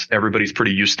are balanced. Everybody's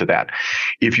pretty used to that.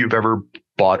 If you've ever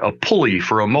bought a pulley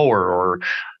for a mower, or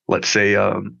let's say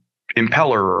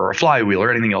impeller or a flywheel or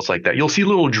anything else like that, you'll see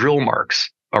little drill marks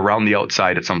around the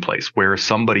outside at some place where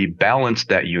somebody balanced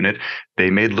that unit. They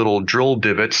made little drill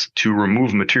divots to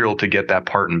remove material to get that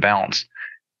part in balance.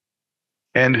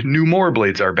 And new mower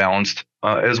blades are balanced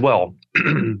as well.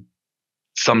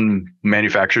 Some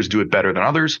manufacturers do it better than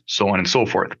others, so on and so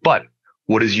forth. But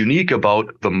what is unique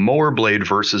about the mower blade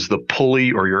versus the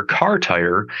pulley or your car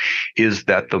tire is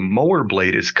that the mower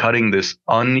blade is cutting this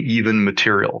uneven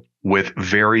material with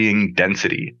varying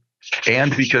density.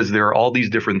 And because there are all these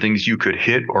different things you could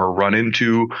hit or run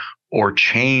into or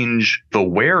change the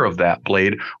wear of that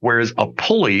blade, whereas a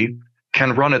pulley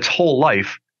can run its whole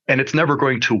life and it's never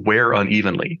going to wear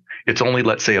unevenly. It's only,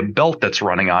 let's say, a belt that's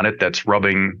running on it that's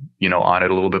rubbing, on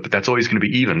it a little bit, but that's always going to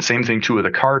be even. Same thing too with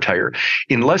a car tire.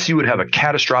 Unless you would have a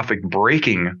catastrophic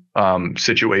braking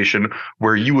situation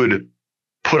where you would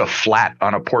put a flat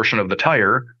on a portion of the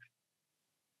tire.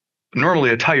 Normally,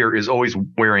 a tire is always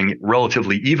wearing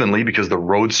relatively evenly because the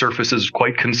road surface is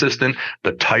quite consistent.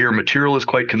 The tire material is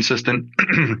quite consistent.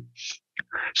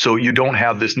 So you don't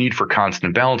have this need for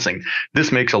constant balancing.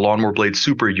 This makes a lawnmower blade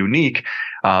super unique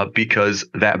because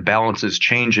that balance is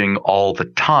changing all the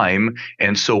time.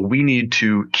 And so we need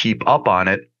to keep up on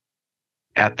it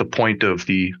at the point of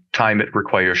the time it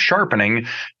requires sharpening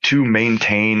to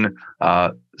maintain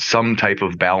some type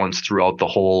of balance throughout the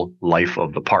whole life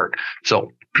of the part.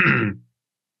 So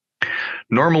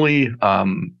normally,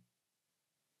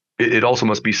 it also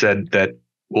must be said that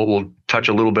we'll touch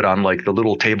a little bit on like the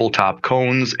little tabletop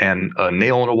cones and a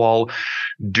nail in a wall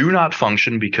do not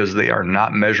function because they are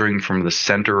not measuring from the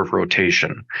center of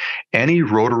rotation. Any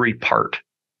rotary part,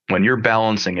 when you're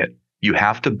balancing it, you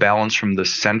have to balance from the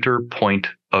center point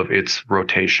of its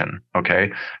rotation.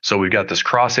 Okay. So we've got this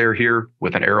crosshair here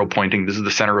with an arrow pointing. This is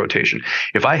the center rotation.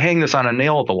 If I hang this on a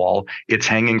nail at the wall, it's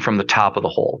hanging from the top of the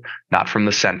hole, not from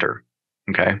the center.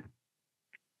 Okay.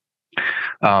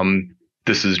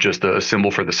 This is just a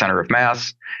symbol for the center of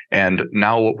mass. And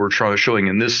now what we're showing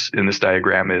in this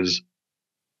diagram is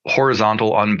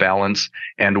horizontal unbalance,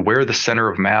 and where the center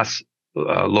of mass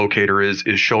locator is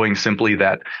showing simply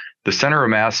that the center of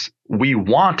mass, we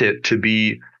want it to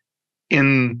be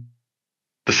in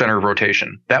the center of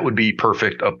rotation. That would be a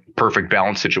perfect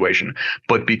balance situation.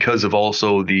 But because of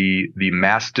also the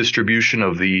mass distribution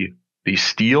of the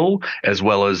steel, as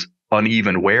well as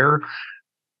uneven wear,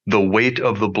 the weight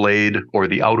of the blade or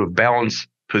the out of balance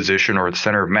position or the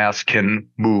center of mass can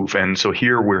move. And so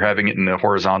here we're having it in a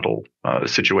horizontal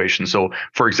situation. So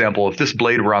for example, if this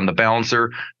blade were on the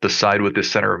balancer, the side with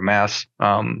this center of mass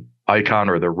icon,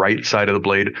 or the right side of the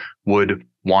blade, would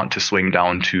want to swing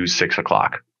down to 6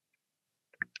 o'clock.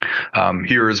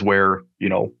 Here is where,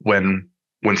 when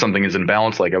something is in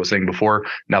balance, like I was saying before,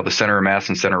 now the center of mass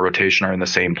and center of rotation are in the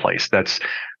same place.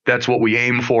 That's what we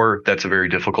aim for. That's a very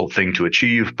difficult thing to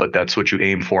achieve, but that's what you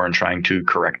aim for in trying to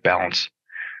correct balance.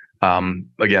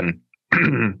 Again,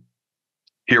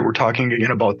 here we're talking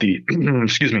again about the,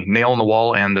 nail in the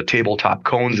wall and the tabletop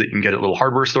cones that you can get at little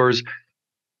hardware stores.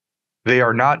 They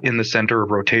are not in the center of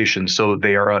rotation, so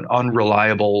they are an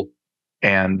unreliable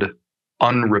and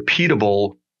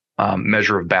unrepeatable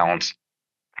measure of balance.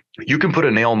 You can put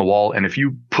a nail in the wall, and if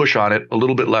you push on it a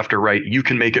little bit left or right, you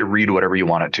can make it read whatever you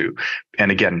want it to.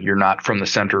 And again, you're not from the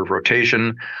center of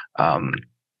rotation.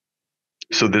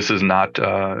 So this is not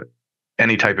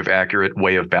any type of accurate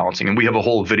way of balancing. And we have a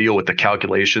whole video with the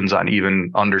calculations on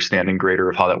even understanding greater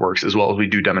of how that works, as well as we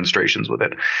do demonstrations with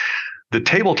it. The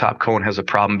tabletop cone has a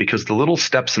problem because the little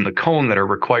steps in the cone that are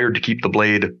required to keep the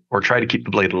blade, or try to keep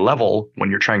the blade level when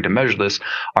you're trying to measure this,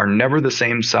 are never the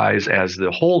same size as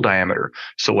the hole diameter.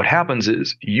 So what happens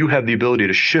is you have the ability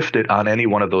to shift it on any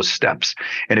one of those steps.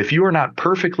 And if you are not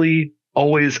perfectly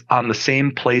always on the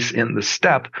same place in the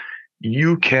step,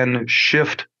 you can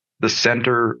shift the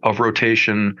center of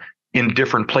rotation in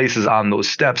different places on those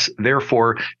steps.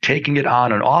 Therefore, taking it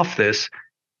on and off this,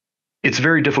 it's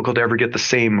very difficult to ever get the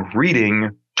same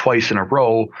reading twice in a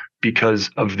row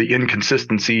because of the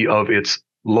inconsistency of its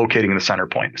locating the center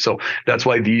point. So that's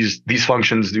why these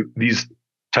functions, these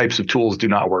types of tools do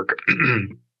not work.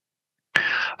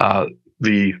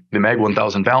 The Mag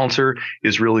 1000 balancer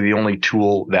is really the only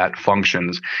tool that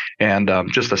functions. And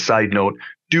just a side note,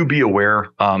 do be aware,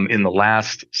 in the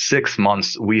last 6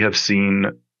 months, we have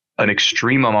seen an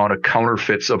extreme amount of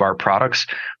counterfeits of our products,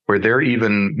 where they're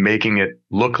even making it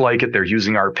look like it. They're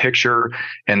using our picture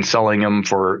and selling them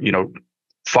for,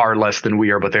 far less than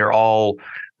we are, but they're all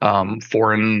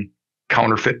foreign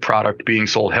counterfeit product being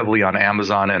sold heavily on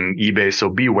Amazon and eBay. So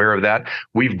be aware of that.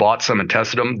 We've bought some and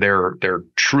tested them. They're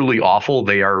truly awful.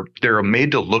 They're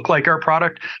made to look like our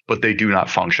product, but they do not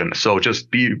function. So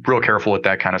just be real careful with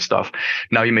that kind of stuff.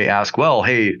 Now you may ask, well,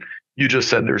 hey, you just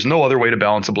said there's no other way to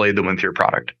balance a blade than with your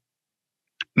product.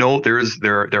 No,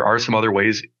 there are some other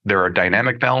ways. There are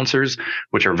dynamic balancers,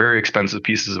 which are very expensive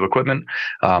pieces of equipment,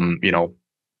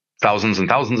 thousands and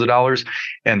thousands of dollars.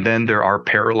 And then there are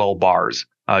parallel bars.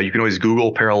 You can always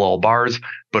Google parallel bars,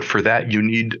 but for that you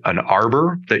need an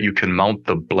arbor that you can mount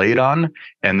the blade on.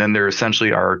 And then there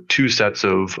essentially are two sets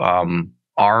of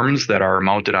arms that are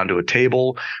mounted onto a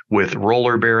table with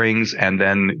roller bearings, and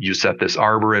then you set this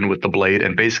arbor in with the blade,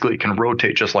 and basically it can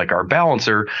rotate just like our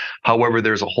balancer. However,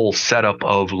 there's a whole setup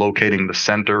of locating the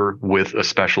center with a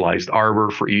specialized arbor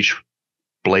for each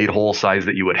blade hole size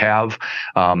that you would have.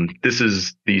 This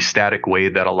is the static way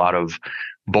that a lot of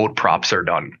boat props are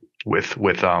done with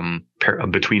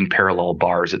between parallel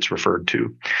bars, it's referred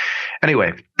to.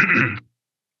 Anyway,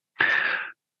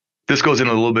 this goes in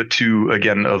a little bit to,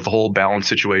 again, of the whole balance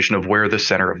situation of where the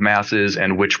center of mass is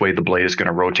and which way the blade is going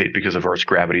to rotate, because of Earth's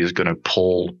gravity is going to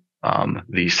pull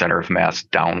the center of mass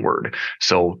downward.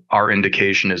 So our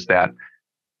indication is that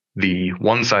the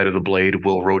one side of the blade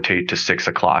will rotate to 6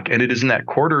 o'clock. And it is in that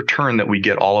quarter turn that we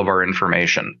get all of our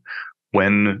information.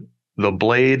 When the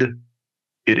blade,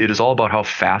 it is all about how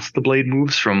fast the blade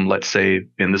moves from, let's say,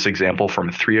 in this example,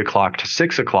 from 3 o'clock to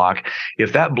 6 o'clock.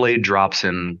 If that blade drops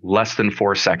in less than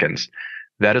 4 seconds,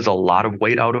 that is a lot of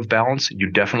weight out of balance.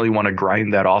 You definitely want to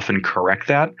grind that off and correct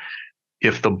that.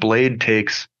 If the blade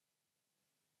takes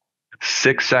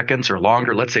 6 seconds or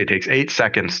longer, let's say it takes 8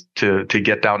 seconds to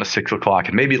get down to 6 o'clock,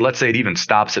 and maybe let's say it even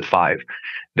stops at 5,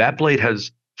 that blade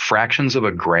has fractions of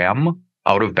a gram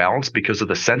out of balance because of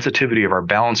the sensitivity of our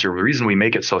balancer. The reason we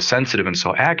make it so sensitive and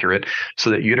so accurate,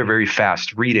 so that you get a very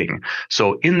fast reading.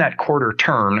 So in that quarter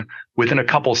turn, within a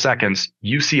couple seconds,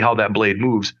 you see how that blade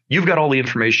moves. You've got all the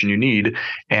information you need.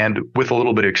 And with a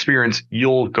little bit of experience,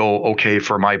 you'll go, okay,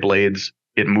 for my blades,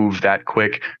 it moved that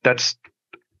quick. That's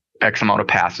X amount of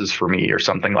passes for me, or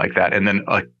something like that. And then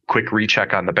a quick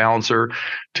recheck on the balancer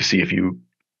to see if you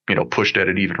pushed at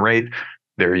an even rate.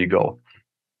 There you go.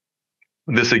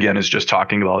 This again is just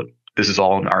talking about, this is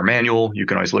all in our manual. You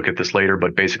can always look at this later,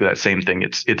 but basically that same thing.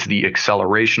 It's the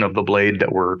acceleration of the blade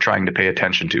that we're trying to pay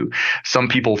attention to. Some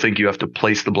people think you have to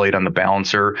place the blade on the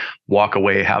balancer, walk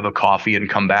away, have a coffee, and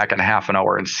come back in half an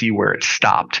hour and see where it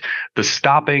stopped. The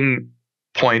stopping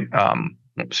point,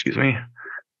 excuse me.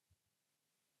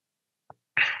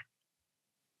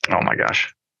 Oh my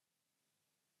gosh.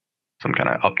 Some kind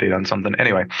of update on something.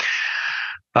 Anyway.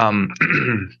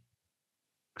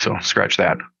 So scratch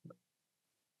that.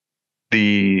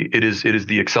 It is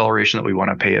the acceleration that we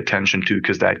want to pay attention to,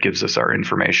 because that gives us our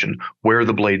information. Where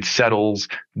the blade settles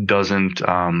doesn't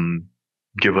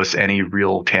give us any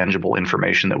real tangible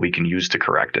information that we can use to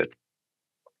correct it.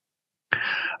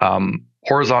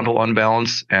 Horizontal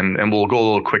unbalance, and we'll go a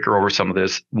little quicker over some of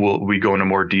this. We go into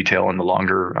more detail in the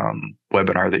longer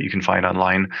webinar that you can find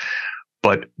online.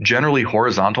 But generally,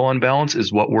 horizontal unbalance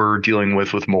is what we're dealing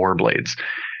with mower blades.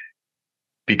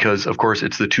 Because, of course,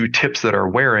 it's the two tips that are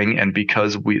wearing, and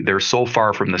because they're so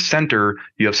far from the center,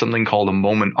 you have something called a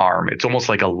moment arm. It's almost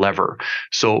like a lever.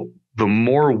 So the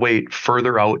more weight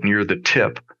further out near the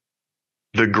tip,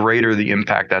 the greater the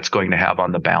impact that's going to have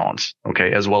on the balance.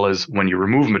 Okay, as well as when you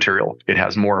remove material, it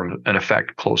has more of an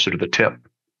effect closer to the tip.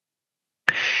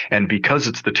 And because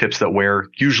it's the tips that wear,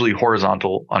 usually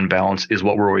horizontal unbalance is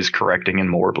what we're always correcting in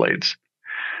mower blades.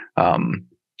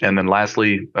 And then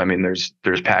lastly, I mean,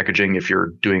 there's packaging if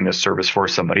you're doing this service for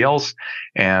somebody else,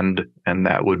 and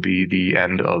that would be the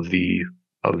end of the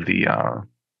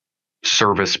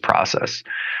service process.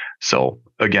 So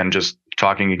again, just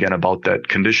talking again about that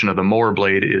condition of the mower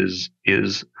blade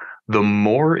is the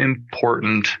more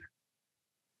important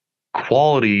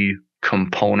quality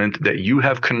component that you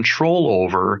have control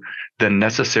over than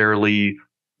necessarily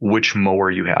which mower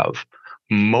you have.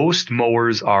 Most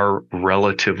mowers are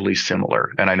relatively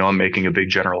similar, and I know I'm making a big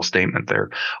general statement there,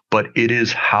 but it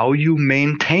is how you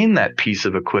maintain that piece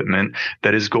of equipment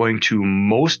that is going to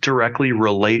most directly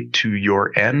relate to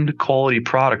your end quality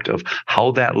product of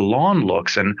how that lawn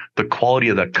looks and the quality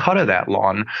of the cut of that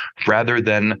lawn, rather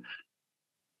than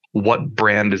what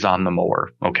brand is on the mower.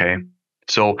 Okay,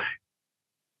 so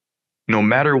no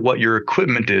matter what your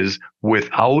equipment is,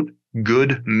 without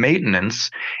good maintenance,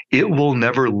 it will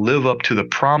never live up to the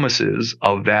promises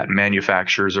of that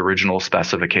manufacturer's original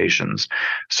specifications.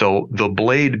 So the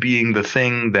blade being the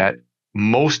thing that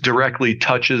most directly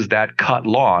touches that cut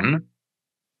lawn,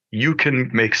 you can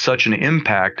make such an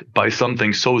impact by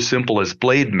something so simple as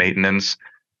blade maintenance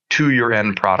to your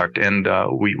end product. And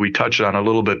we touched on it a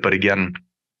little bit, but again,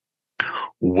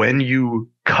 when you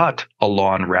cut a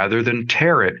lawn rather than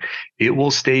tear it, it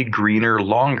will stay greener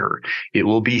longer. It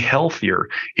will be healthier.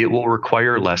 It will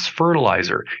require less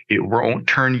fertilizer. It won't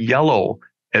turn yellow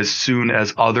as soon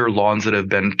as other lawns that have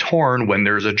been torn when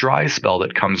there's a dry spell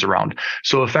that comes around.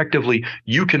 So effectively,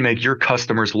 you can make your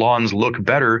customers' lawns look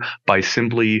better by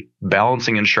simply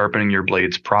balancing and sharpening your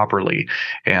blades properly.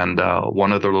 And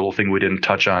one other little thing we didn't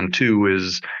touch on too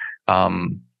is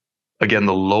again,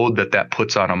 the load that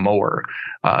puts on a mower.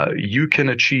 You can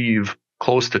achieve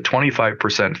close to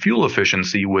 25% fuel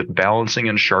efficiency with balancing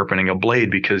and sharpening a blade,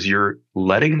 because you're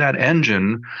letting that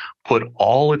engine put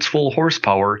all its full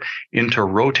horsepower into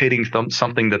rotating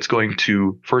something that's going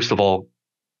to, first of all,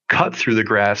 cut through the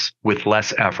grass with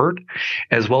less effort,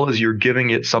 as well as you're giving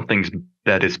it something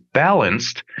that is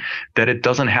balanced, that it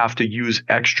doesn't have to use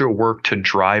extra work to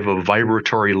drive a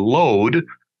vibratory load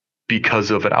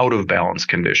because of an out of balance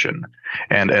condition.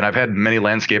 And I've had many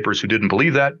landscapers who didn't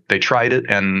believe that. They tried it,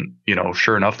 and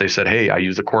sure enough, they said, hey, I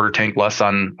use a quarter tank less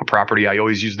on a property. I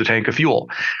always use the tank of fuel.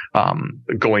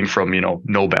 Going from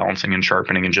no balancing and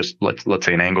sharpening and just let's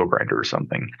say an angle grinder or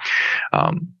something.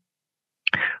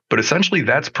 But essentially,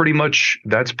 that's pretty much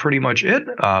it.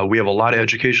 We have a lot of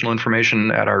educational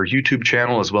information at our YouTube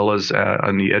channel, as well as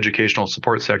on the educational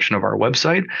support section of our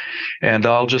website. And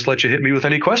I'll just let you hit me with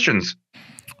any questions.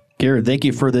 Gerd, thank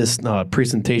you for this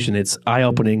presentation. It's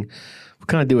eye-opening. We'll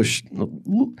kind of do a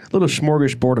little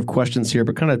smorgasbord of questions here,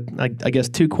 but kind of, I guess,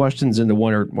 two questions into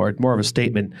one, or more of a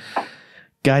statement.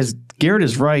 Guys, Gerd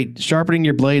is right. Sharpening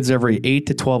your blades every 8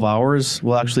 to 12 hours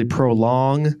will actually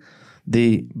prolong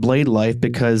the blade life,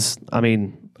 because,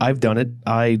 I've done it.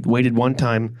 I waited one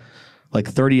time like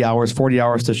 30 hours, 40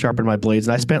 hours to sharpen my blades,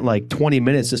 and I spent like 20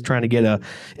 minutes just trying to get a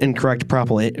incorrect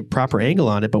proper angle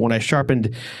on it. But when I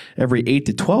sharpened every 8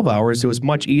 to 12 hours, it was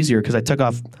much easier because I took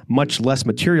off much less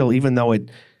material, even though it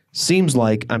seems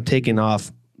like I'm taking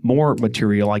off more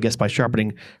material, I guess, by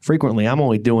sharpening frequently. I'm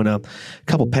only doing a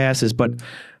couple passes. But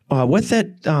with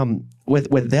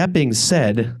that being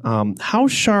said, how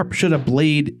sharp should a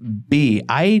blade be?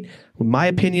 In my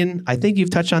opinion, I think you've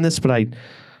touched on this, but I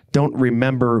don't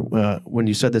remember when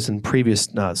you said this in previous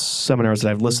seminars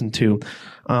that I've listened to.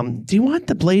 Do you want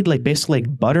the blade basically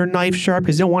like butter knife sharp?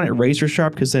 Because you don't want it razor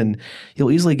sharp, because then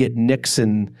you'll easily get nicks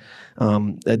in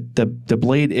the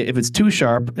blade. If it's too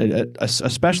sharp,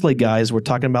 especially, guys, we're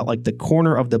talking about like the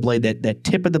corner of the blade, that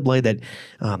tip of the blade that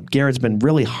Gerd's been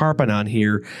really harping on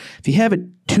here. If you have it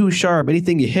too sharp,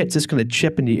 anything you hit is just going to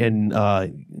chip, and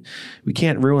we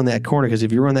can't ruin that corner, because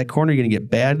if you ruin that corner, you're going to get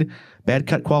bad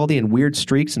cut quality and weird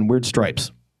streaks and weird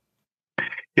stripes.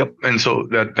 Yep. And so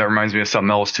that reminds me of something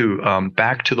else too.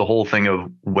 Back to the whole thing of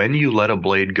when you let a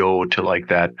blade go to like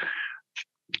that,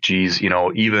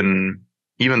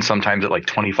 even sometimes at like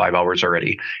 25 hours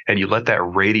already, and you let that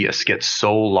radius get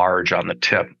so large on the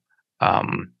tip.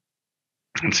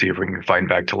 Let's see if we can find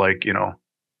back to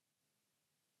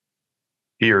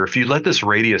here. If you let this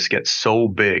radius get so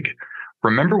big,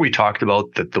 remember we talked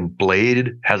about that the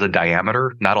blade has a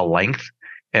diameter, not a length,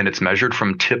 and it's measured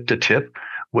from tip to tip.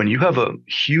 When you have a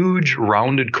huge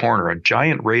rounded corner, a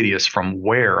giant radius from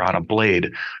wear on a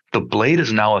blade, the blade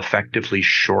is now effectively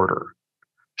shorter.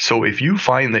 So if you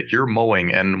find that you're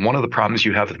mowing, and one of the problems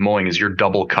you have with mowing is you're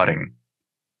double cutting.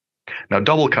 Now,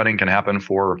 double cutting can happen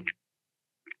for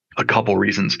a couple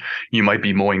reasons. You might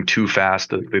be mowing too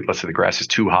fast. Let's say the grass is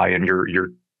too high and you're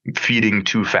feeding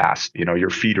too fast. Your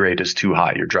feed rate is too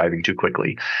high. You're driving too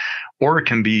quickly. Or it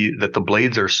can be that the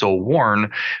blades are so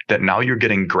worn that now you're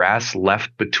getting grass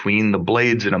left between the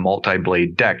blades in a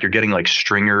multi-blade deck. You're getting like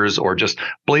stringers or just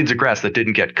blades of grass that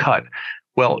didn't get cut.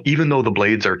 Well, even though the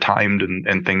blades are timed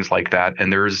and things like that,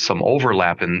 and there is some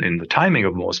overlap in the timing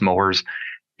of most mowers,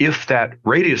 if that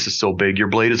radius is so big, your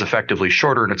blade is effectively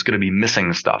shorter and it's going to be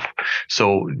missing stuff.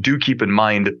 So do keep in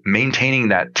mind maintaining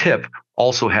that tip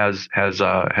also has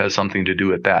something to do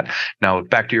with that. Now,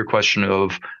 back to your question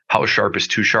of how sharp is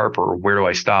too sharp, or where do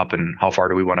I stop and how far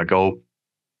do we want to go?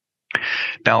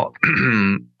 Now,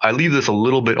 I leave this a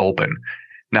little bit open.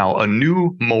 Now, a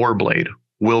new mower blade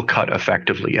will cut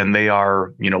effectively, and they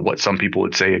are, what some people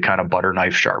would say a kind of butter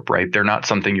knife sharp, right? They're not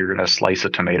something you're going to slice a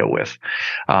tomato with.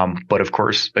 But of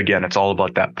course, again, it's all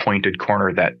about that pointed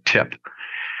corner, that tip.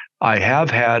 I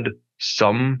have had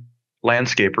some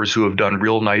landscapers who have done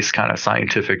real nice kind of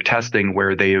scientific testing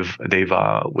where they've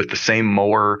with the same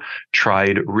mower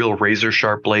tried real razor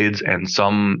sharp blades, and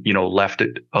some, left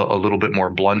it a little bit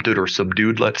more blunted or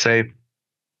subdued, let's say.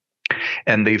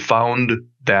 And they found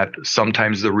that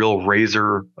sometimes the real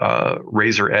razor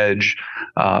edge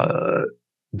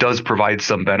does provide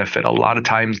some benefit. A lot of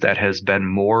times that has been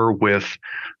more with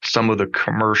some of the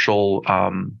commercial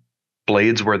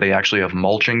blades where they actually have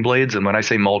mulching blades. And when I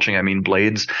say mulching, I mean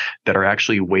blades that are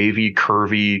actually wavy,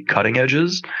 curvy cutting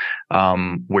edges,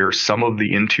 where some of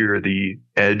the interior of the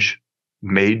edge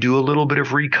may do a little bit of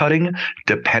recutting,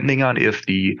 depending on if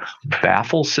the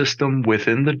baffle system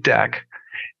within the deck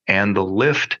and the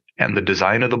lift and the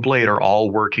design of the blade are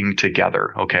all working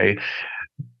together. Okay.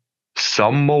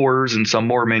 Some mowers and some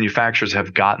mower manufacturers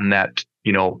have gotten that,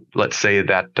 let's say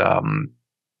that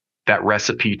that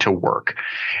recipe to work.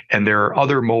 And there are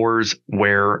other mowers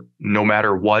where no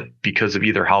matter what, because of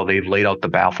either how they've laid out the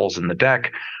baffles in the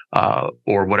deck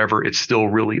or whatever, it's still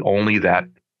really only that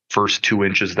first 2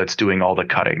 inches that's doing all the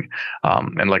cutting.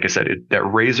 And like I said, that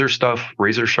razor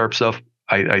sharp stuff,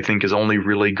 I think is only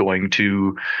really going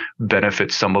to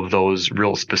benefit some of those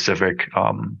real specific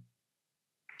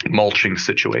mulching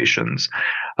situations.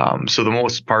 So the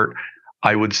most part,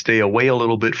 I would stay away a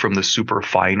little bit from the super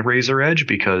fine razor edge,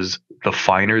 because the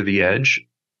finer the edge,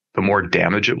 the more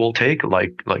damage it will take,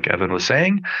 like Evan was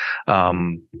saying.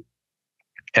 And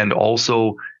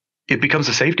also, it becomes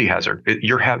a safety hazard.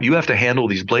 You have to handle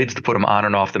these blades to put them on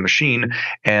and off the machine,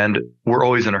 and we're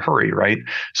always in a hurry, right?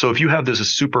 So if you have this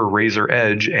super razor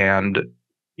edge, and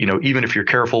even if you're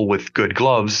careful with good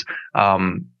gloves,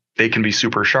 they can be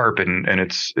super sharp, and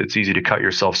it's easy to cut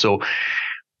yourself. So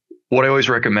what I always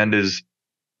recommend is,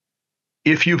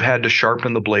 if you've had to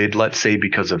sharpen the blade, let's say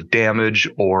because of damage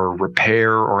or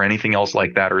repair or anything else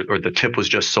like that, or the tip was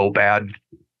just so bad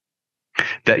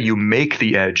that you make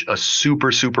the edge a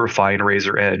super, super fine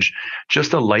razor edge, just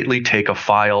to lightly take a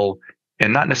file,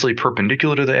 and not necessarily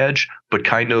perpendicular to the edge, but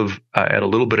kind of at a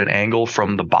little bit of an angle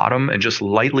from the bottom, and just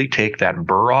lightly take that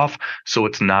burr off so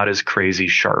it's not as crazy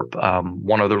sharp.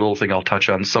 One other little thing I'll touch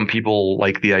on, some people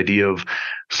like the idea of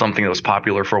something that was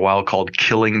popular for a while called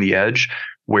killing the edge,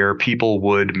 where people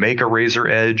would make a razor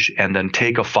edge and then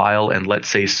take a file and, let's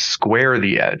say, square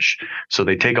the edge. So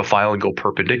they take a file and go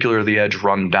perpendicular to the edge,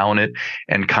 run down it,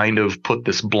 and kind of put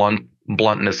this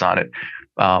bluntness on it.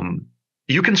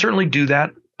 You can certainly do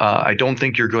that. I don't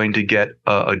think you're going to get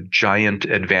a giant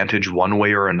advantage one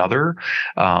way or another.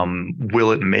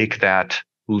 Will it make that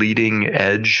leading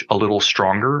edge a little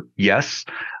stronger? Yes.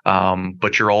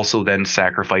 But you're also then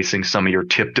sacrificing some of your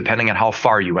tip, depending on how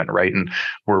far you went, right? And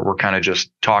we're kind of just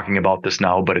talking about this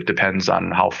now, but it depends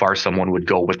on how far someone would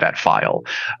go with that file.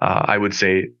 I would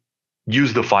say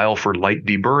use the file for light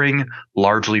deburring,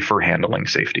 largely for handling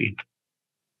safety.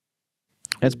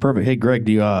 That's perfect. Hey, Greg,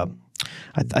 do you?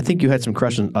 I think you had some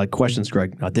questions,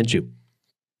 Greg, didn't you?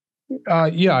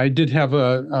 Yeah, I did have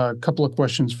a couple of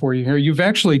questions for you here. You've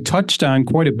actually touched on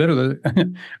quite a bit of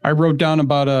the. I wrote down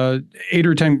about 8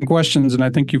 or 10 questions, and I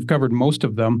think you've covered most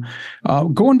of them.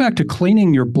 Going back to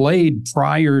cleaning your blade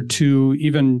prior to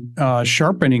even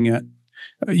sharpening it,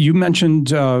 you mentioned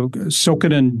soak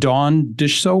it in Dawn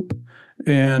dish soap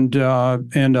and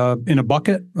in a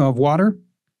bucket of water.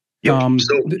 Yep.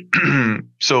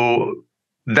 So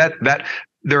that.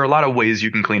 There are a lot of ways you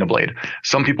can clean a blade.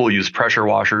 Some people use pressure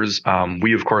washers.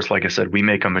 We, of course, like I said, we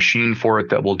make a machine for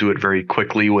it that will do it very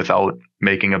quickly without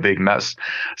making a big mess.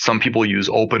 Some people use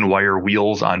open wire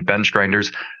wheels on bench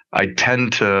grinders. I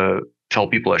tend to tell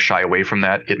people to shy away from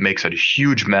that. It makes a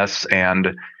huge mess,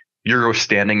 and you're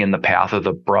standing in the path of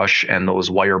the brush, and those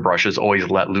wire brushes always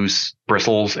let loose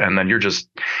bristles. And then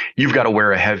you've got to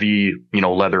wear a heavy,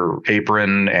 leather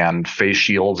apron and face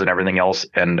shields and everything else.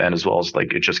 And as well as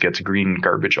it just gets green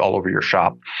garbage all over your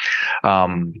shop.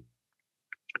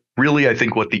 Really, I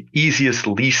think what the easiest,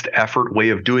 least effort way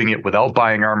of doing it without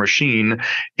buying our machine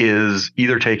is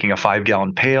either taking a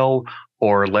 5-gallon pail,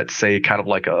 or let's say kind of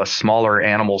like a smaller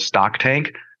animal stock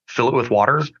tank, fill it with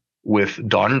water, with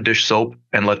Dawn dish soap,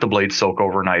 and let the blade soak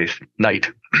overnight.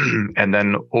 And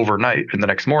then overnight, in the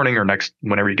next morning or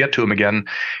whenever you get to them again,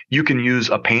 you can use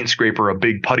a paint scraper, a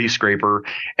big putty scraper,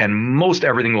 and most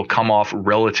everything will come off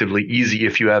relatively easy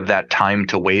if you have that time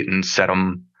to wait and set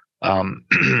them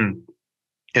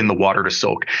in the water to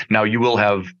soak. Now, you will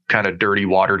have kind of dirty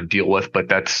water to deal with, but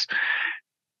that's,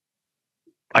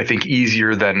 I think,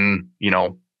 easier than,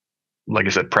 like I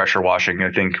said, pressure washing.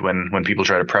 I think when people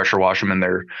try to pressure wash them in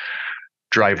their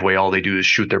driveway, all they do is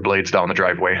shoot their blades down the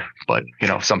driveway. But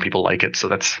some people like it,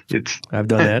 so I've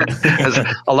done that. There's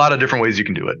a lot of different ways you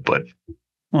can do it. But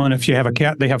and if you have a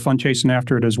cat, they have fun chasing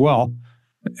after it as well.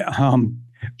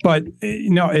 But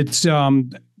it's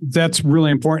that's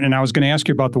really important. And I was going to ask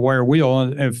you about the wire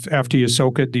wheel. If after you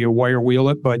soak it, do you wire wheel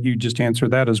it? But you just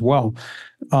answered that as well.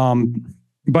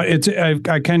 But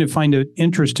I kind of find it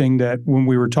interesting that when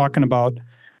we were talking about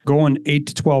going 8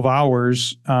 to 12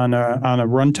 hours on a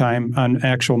run time, on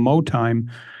actual mow time,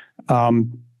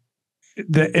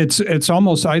 it's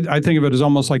almost, I think of it as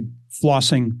almost like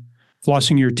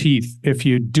flossing your teeth. If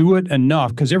you do it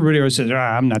enough, because everybody always says,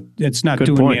 it's not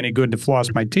doing me any good to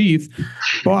floss my teeth.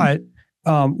 But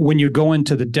when you go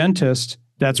into the dentist,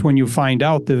 that's when you find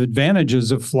out the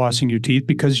advantages of flossing your teeth,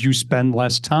 because you spend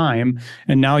less time.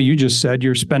 And now you just said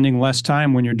you're spending less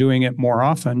time when you're doing it more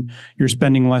often. You're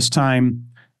spending less time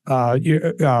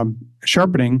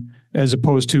sharpening as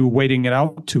opposed to waiting it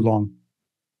out too long.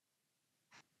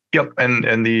 Yep,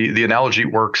 and the analogy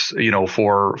works,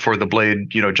 for the blade,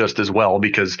 just as well,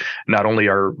 because not only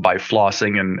are by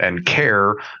flossing and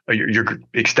care, you're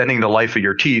extending the life of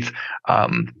your teeth.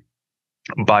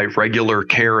 By regular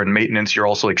care and maintenance, you're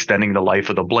also extending the life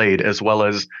of the blade, as well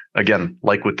as, again,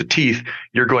 like with the teeth,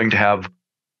 you're going to have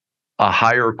a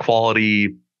higher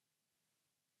quality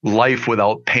life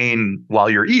without pain while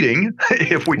you're eating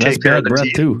if we take care of the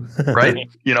teeth too. right,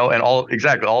 and all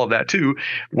of that too.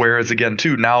 Whereas again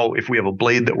too, now if we have a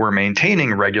blade that we're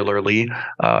maintaining regularly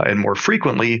and more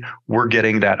frequently, we're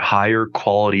getting that higher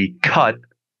quality cut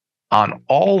on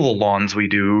all the lawns we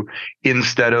do,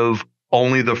 instead of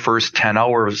only the first 10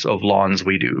 hours of lawns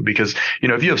we do. Because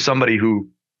if you have somebody who,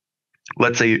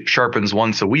 let's say, sharpens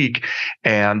once a week,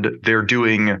 and they're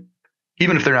doing,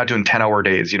 even if they're not doing 10-hour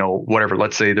days, whatever,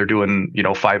 let's say they're doing,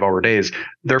 5-hour days,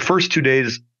 their first 2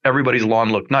 days, everybody's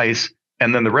lawn looked nice.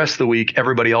 And then the rest of the week,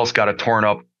 everybody else got a torn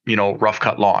up, rough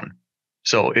cut lawn.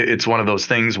 So it's one of those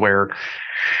things where,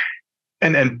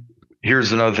 and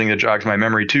here's another thing that jogs my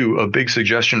memory too. A big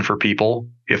suggestion for people,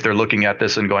 if they're looking at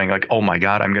this and going like, oh my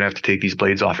God, I'm going to have to take these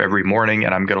blades off every morning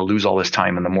and I'm going to lose all this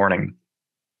time in the morning.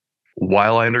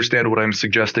 While I understand what I'm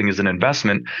suggesting is an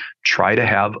investment, try to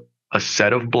have a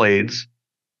set of blades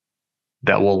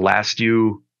that will last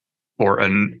you, or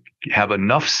have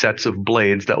enough sets of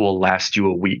blades that will last you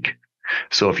a week.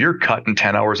 So if you're cutting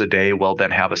 10 hours a day, well,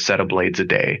 then have a set of blades a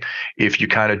day. If you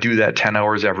kind of do that 10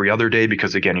 hours every other day,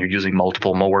 because again, you're using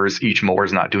multiple mowers, each mower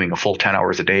is not doing a full 10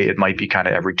 hours a day. It might be kind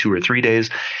of every 2 or 3 days.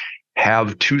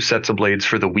 Have 2 sets of blades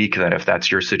for the week then, if that's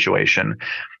your situation.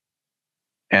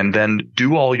 And then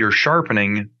do all your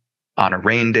sharpening on a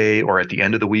rain day or at the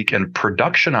end of the week, and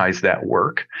productionize that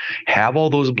work. Have all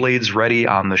those blades ready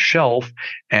on the shelf,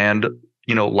 and,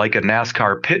 like a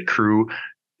NASCAR pit crew,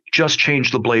 just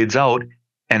change the blades out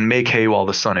and make hay while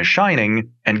the sun is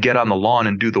shining, and get on the lawn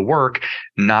and do the work.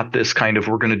 Not this kind of,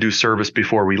 we're going to do service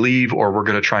before we leave, or we're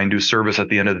going to try and do service at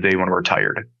the end of the day when we're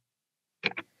tired.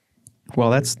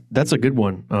 Well, that's a good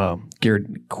one,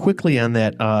 Gerd. Quickly on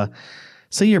that,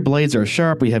 say your blades are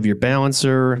sharp, we have your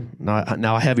balancer.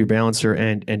 Now I have your balancer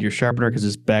and your sharpener, because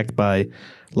it's backed by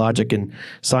logic and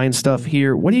science stuff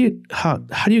here. How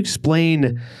do you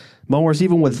explain mowers,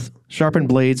 even with sharpened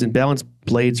blades and balanced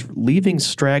blades, leaving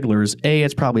stragglers? A,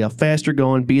 it's probably how fast you're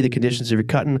going. B, the conditions if you're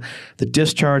cutting, the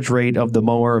discharge rate of the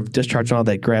mower, of discharging all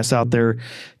that grass out there,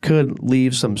 could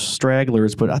leave some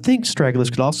stragglers. But I think stragglers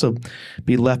could also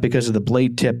be left because of the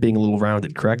blade tip being a little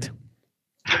rounded, correct?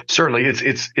 Certainly,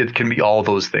 it can be all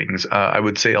those things. I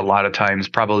would say a lot of times,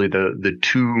 probably the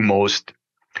 2 most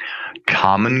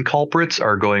common culprits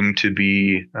are going to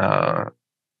be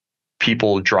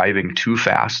people driving too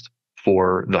fast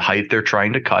for the height they're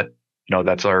trying to cut.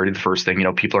 That's already the first thing.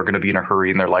 People are going to be in a hurry,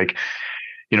 and they're like,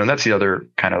 that's the other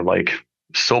kind of like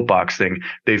soapbox thing.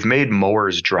 They've made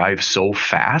mowers drive so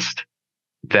fast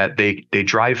that they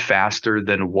drive faster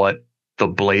than what the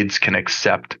blades can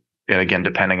accept. And again,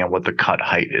 depending on what the cut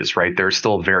height is, right? There are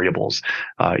still variables,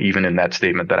 even in that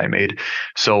statement that I made.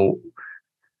 So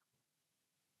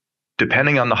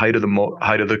depending on the height of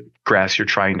the grass you're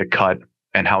trying to cut,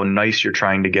 and how nice you're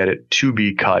trying to get it to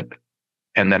be cut,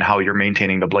 and then how you're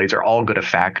maintaining the blades, are all going to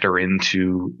factor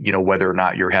into, whether or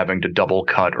not you're having to double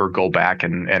cut or go back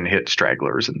and hit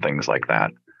stragglers and things like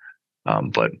that.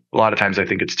 But a lot of times I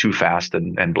think it's too fast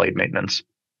and blade maintenance.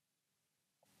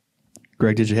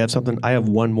 Greg, did you have something? I have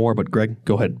one more, but Greg,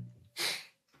 go ahead.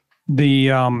 The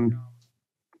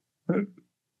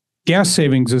gas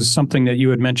savings is something that you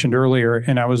had mentioned earlier,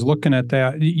 and I was looking at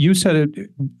that. You said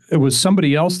it was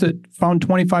somebody else that found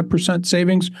 25%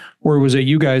 savings, or was it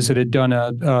you guys that had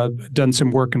done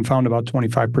some work and found about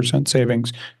 25%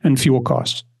 savings in fuel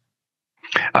costs?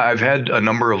 I've had a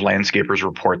number of landscapers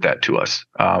report that to us,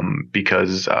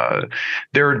 because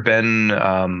there had been,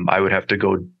 I would have to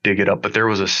go dig it up, but there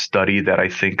was a study that I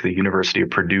think the University of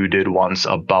Purdue did once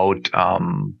about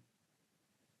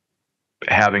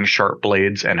having sharp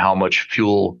blades and how much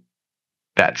fuel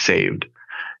that saved.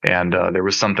 And there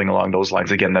was something along those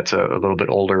lines. Again, that's a little bit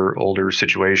older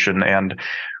situation. And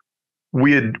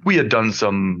we had done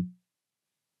some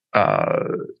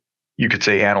you could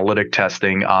say analytic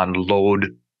testing on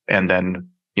load, and then,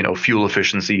 fuel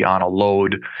efficiency on a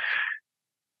load,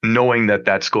 knowing that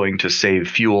that's going to save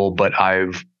fuel. But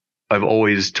I've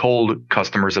always told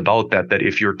customers about that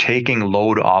if you're taking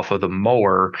load off of the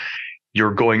mower,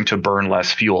 you're going to burn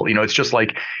less fuel. It's just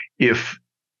like if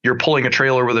you're pulling a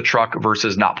trailer with a truck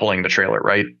versus not pulling the trailer,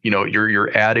 right?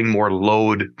 You're adding more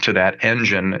load to that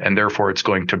engine, and therefore it's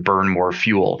going to burn more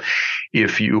fuel.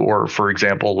 Or for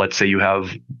example, let's say you have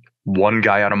one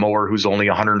guy on a mower who's only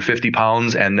 150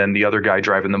 pounds, and then the other guy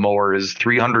driving the mower is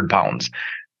 300 pounds.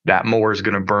 That mower is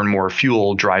going to burn more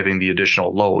fuel driving the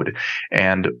additional load.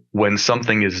 And when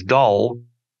something is dull,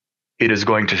 it is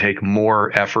going to take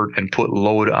more effort and put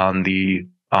load on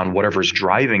whatever's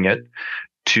driving it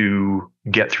to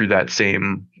get through that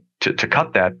same, to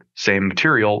cut that same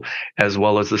material, as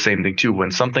well as the same thing too. When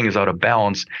something is out of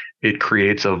balance, it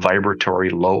creates a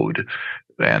vibratory load.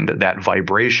 And that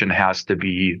vibration has to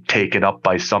be taken up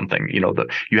by something.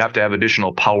 You have to have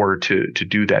additional power to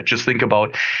do that. Just think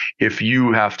about if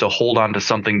you have to hold on to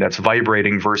something that's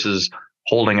vibrating versus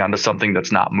holding on to something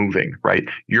that's not moving, right?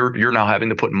 You're now having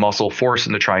to put muscle force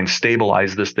in to try and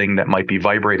stabilize this thing that might be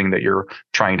vibrating that you're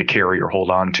trying to carry or hold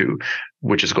on to,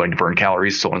 which is going to burn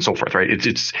calories, so on and so forth, right?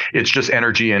 It's just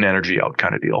energy in, energy out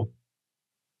kind of deal.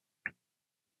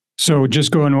 So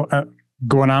just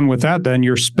going on with that, then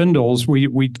your spindles,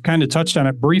 we kind of touched on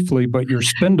it briefly, but your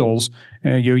spindles,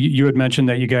 you had mentioned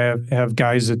that you have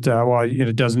guys that,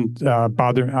 it doesn't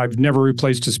bother. I've never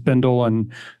replaced a spindle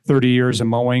in 30 years of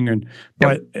mowing.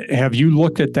 But have you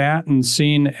looked at that and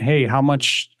seen, hey, how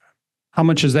much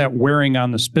is that wearing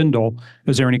on the spindle?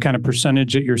 Is there any kind of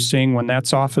percentage that you're seeing when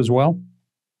that's off as well?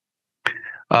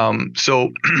 So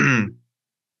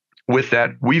with that,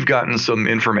 we've gotten some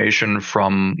information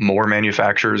from mower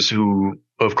manufacturers who,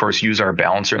 of course, use our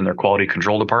balancer in their quality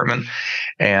control department.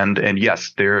 And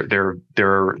yes, there's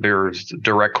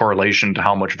direct correlation to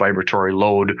how much vibratory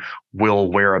load will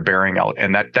wear a bearing out.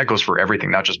 And that goes for everything,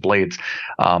 not just blades.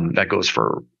 That goes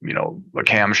for, a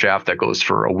camshaft, that goes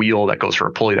for a wheel, that goes for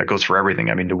a pulley, that goes for everything.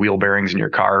 I mean, the wheel bearings in your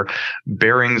car,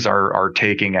 bearings are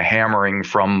taking a hammering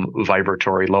from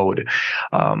vibratory load.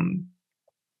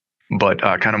 But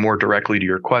kind of more directly to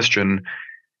your question,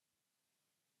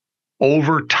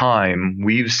 over time,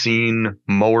 we've seen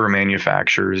mower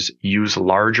manufacturers use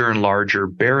larger and larger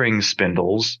bearing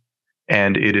spindles,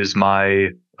 and it is my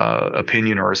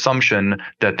opinion or assumption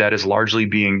that is largely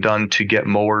being done to get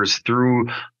mowers through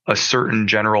a certain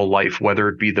general life, whether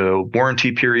it be the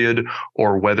warranty period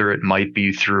or whether it might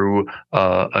be through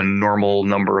a normal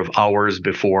number of hours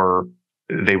before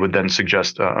they would then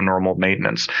suggest a normal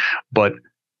maintenance. But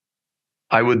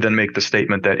I would then make the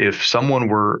statement that if someone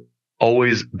were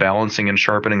always balancing and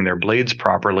sharpening their blades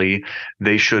properly,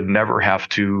 they should never have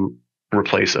to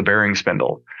replace a bearing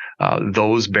spindle.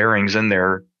 Those bearings in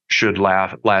there should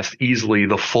last easily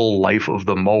the full life of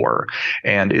the mower.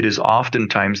 And it is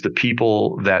oftentimes the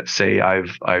people that say,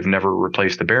 I've never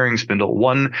replaced a bearing spindle.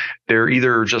 One, they're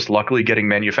either just luckily getting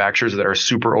manufacturers that are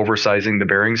super oversizing the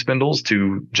bearing spindles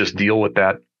to just deal with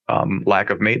that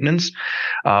lack of maintenance,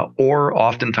 or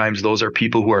oftentimes those are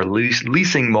people who are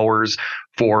leasing mowers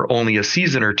for only a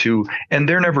season or two, and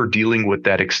they're never dealing with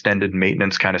that extended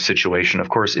maintenance kind of situation. Of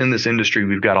course, in this industry,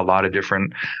 we've got a lot of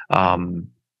different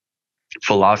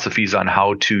philosophies on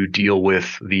how to deal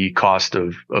with the cost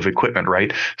of equipment,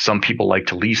 right? Some people like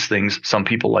to lease things, some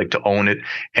people like to own it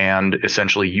and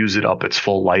essentially use it up its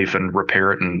full life and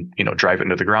repair it and drive it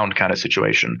into the ground kind of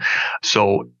situation.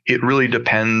 So it really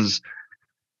depends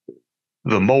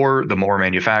the mower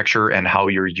manufacturer and how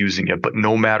you're using it. But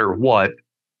no matter what,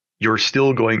 you're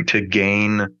still going to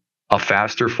gain a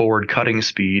faster forward cutting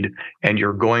speed, and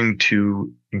you're going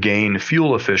to gain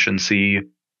fuel efficiency,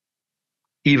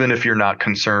 even if you're not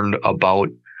concerned about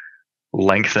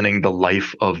lengthening the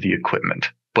life of the equipment.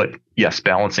 But yes,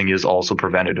 balancing is also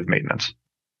preventative maintenance.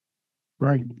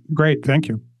 Right. Great. Thank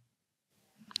you.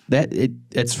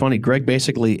 It's funny. Greg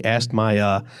basically asked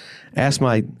my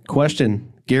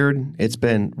question. Gerd, it's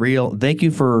been real. Thank you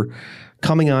for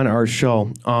coming on our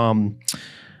show.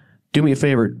 Do me a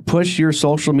favor, push your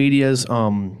social medias.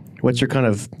 What's your kind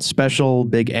of special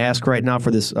big ask right now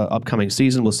for this upcoming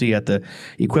season? We'll see you at the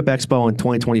Equip Expo in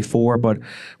 2024. But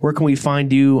where can we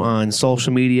find you on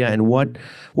social media, and what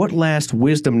last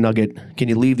wisdom nugget can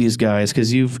you leave these guys?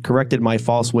 Because you've corrected my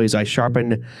false ways. I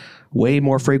sharpen way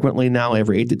more frequently now,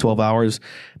 every 8 to 12 hours.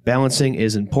 Balancing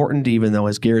is important, even though,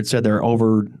 as Gerd said, they're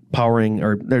overpowering,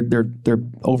 or they're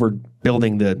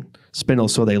overbuilding the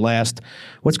spindles so they last.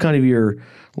 What's kind of your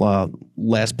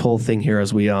last pull thing here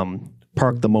as we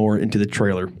park the mower into the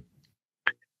trailer?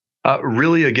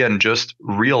 Really, again, just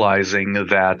realizing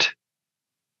that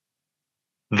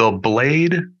the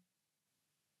blade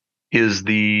is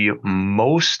the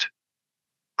most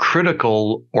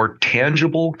critical or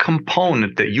tangible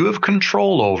component that you have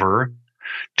control over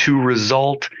to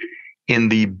result in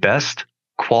the best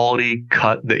quality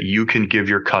cut that you can give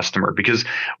your customer. Because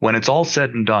when it's all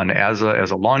said and done, as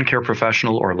a lawn care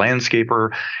professional or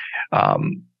landscaper,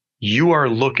 you are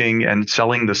looking and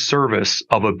selling the service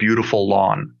of a beautiful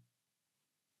lawn.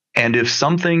 And if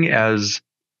something as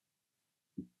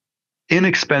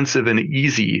inexpensive and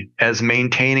easy as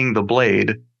maintaining the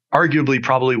blade, arguably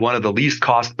probably one of the least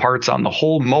cost parts on the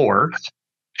whole mower,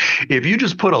 if you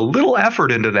just put a little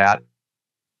effort into that,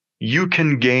 you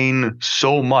can gain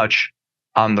so much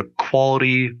on the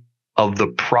quality of the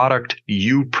product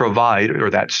you provide, or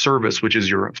that service, which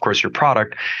is of course, your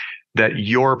product that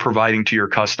you're providing to your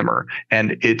customer.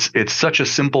 And it's such a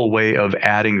simple way of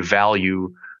adding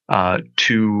value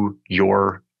to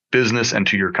your business and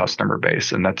to your customer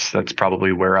base. And that's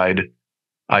probably where I'd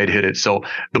hit it. So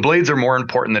the blades are more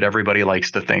important than everybody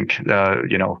likes to think.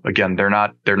 Again, they're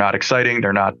not exciting.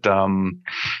 They're not.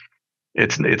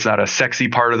 It's not a sexy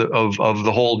part of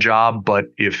the whole job. But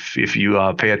if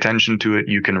you pay attention to it,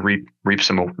 you can reap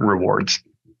some rewards.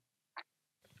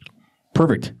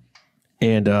 Perfect.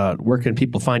 And where can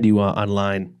people find you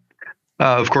online?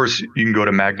 Of course, you can go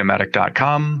to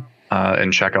Magna-Matic.com.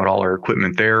 And check out all our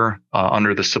equipment there.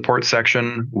 Under the support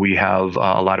section, we have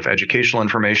a lot of educational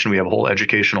information. We have a whole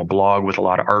educational blog with a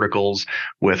lot of articles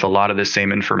with a lot of the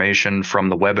same information from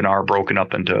the webinar broken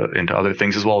up into other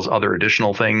things, as well as other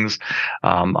additional things.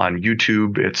 On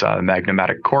YouTube, it's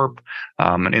Magna-Matic Corp.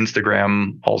 On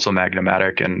Instagram, also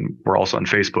Magna-Matic, and we're also on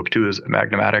Facebook too as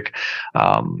Magna-Matic.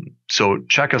 So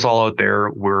check us all out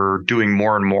there. We're doing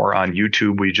more and more on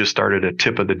YouTube. We just started a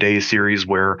tip of the day series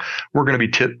where we're going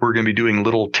to be doing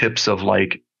little tips of,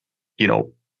 like,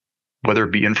 whether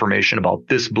it be information about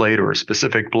this blade or a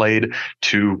specific blade,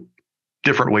 to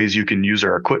different ways you can use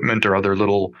our equipment, or other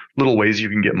little ways you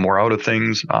can get more out of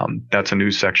things. That's a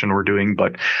new section we're doing,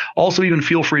 but also even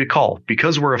feel free to call,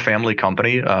 because we're a family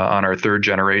company on our third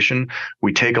generation.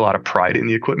 We take a lot of pride in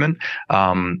the equipment.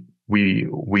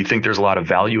 We think there's a lot of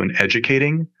value in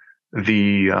educating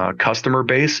the customer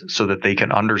base so that they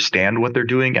can understand what they're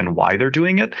doing and why they're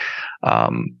doing it.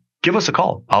 Give us a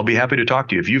call. I'll be happy to talk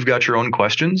to you. If you've got your own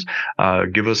questions,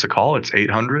 give us a call. It's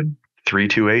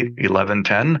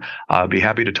 800-328-1110. I'll be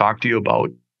happy to talk to you about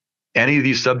any of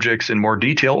these subjects in more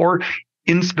detail, or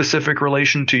in specific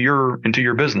relation to your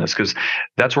business, because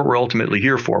that's what we're ultimately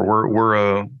here for.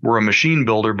 We're a machine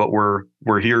builder, but we're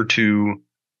here to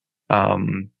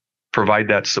provide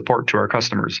that support to our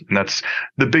customers. And that's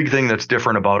the big thing that's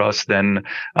different about us than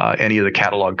any of the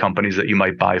catalog companies that you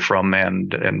might buy from.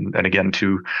 And again,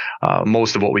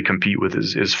 most of what we compete with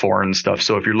is foreign stuff.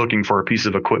 So if you're looking for a piece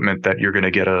of equipment that you're going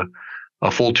to get a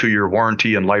full 2-year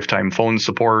warranty and lifetime phone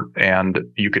support, and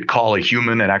you could call a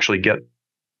human and actually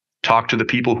talk to the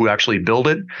people who actually build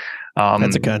it.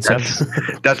 That's a concept.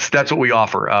 That's what we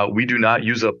offer. We do not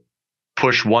use a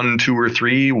push 1, 2, or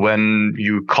 3. When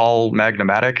you call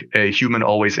Magna-Matic, a human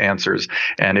always answers.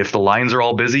 And if the lines are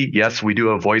all busy, yes, we do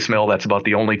have voicemail. That's about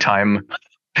the only time.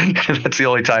 That's the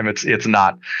only time it's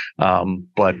not.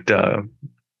 But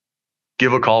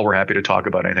give a call. We're happy to talk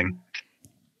about anything.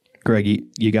 Greg,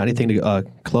 you got anything to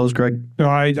close, Greg? No,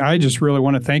 I just really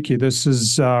want to thank you. This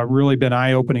has really been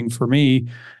eye-opening for me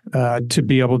to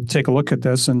be able to take a look at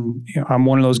this. And I'm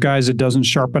one of those guys that doesn't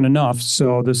sharpen enough.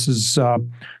 So this is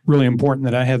really important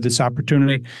that I have this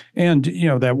opportunity. And,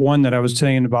 that one that I was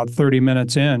saying about 30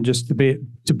 minutes in, just to be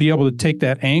able to take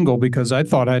that angle, because I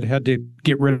thought I'd had to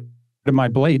get rid of my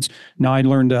blades. Now I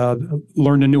learned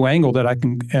a new angle that I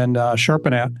can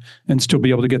sharpen at and still be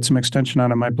able to get some extension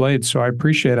out of my blades. So I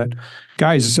appreciate it.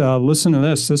 Guys, listen to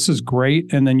this. This is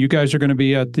great. And then you guys are going to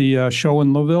be at the show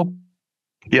in Louisville?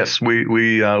 Yes,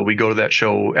 we go to that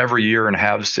show every year and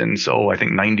have since, I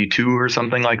think 92 or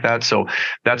something like that. So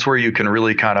that's where you can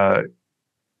really kind of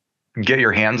get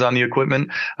your hands on the equipment.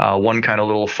 One kind of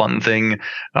little fun thing,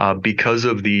 because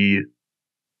of the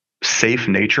safe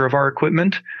nature of our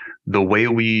equipment, the way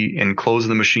we enclose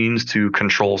the machines to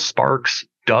control sparks,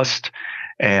 dust,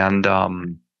 and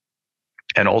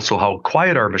also how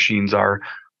quiet our machines are,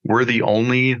 we're the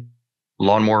only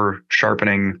lawnmower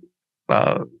sharpener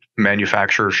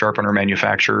manufacturer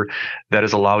that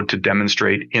is allowed to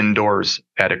demonstrate indoors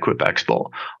at Equip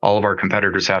Expo. All of our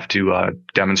competitors have to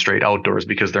demonstrate outdoors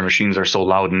because their machines are so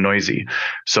loud and noisy.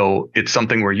 So it's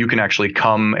something where you can actually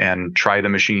come and try the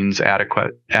machines at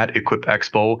Equip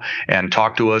Expo and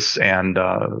talk to us and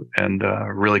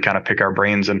really kind of pick our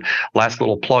brains. And last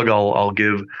little plug I'll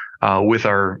give with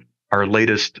our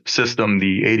latest system,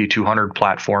 the 8200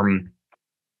 platform.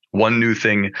 One new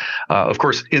thing, of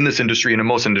course, in this industry and in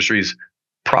most industries,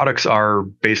 products are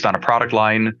based on a product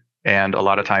line, and a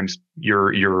lot of times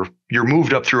you're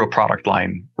moved up through a product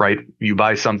line, right? You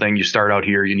buy something, you start out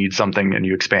here, you need something, and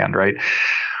you expand, right?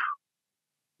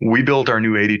 We built our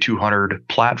new 8200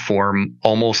 platform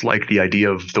almost like the idea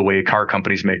of the way car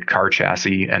companies make a car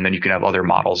chassis, and then you can have other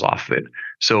models off of it.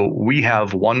 So we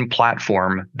have one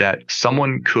platform that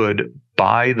someone could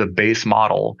buy the base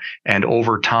model and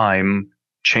over time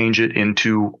change it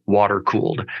into water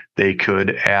cooled. They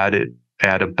could add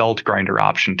a belt grinder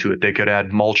option to it. They could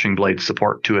add mulching blade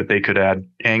support to it. They could add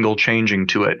angle changing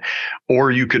to it,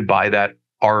 or you could buy that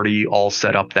already all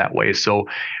set up that way. So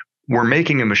we're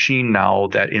making a machine now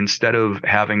that instead of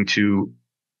having to,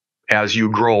 as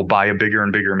you grow, buy a bigger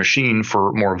and bigger machine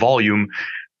for more volume,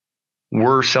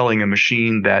 we're selling a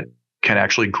machine that can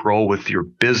actually grow with your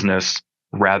business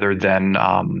rather than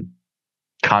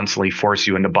constantly force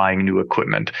you into buying new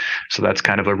equipment. So that's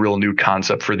kind of a real new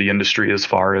concept for the industry as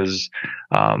far as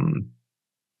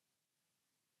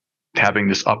having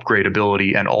this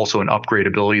upgradability and also an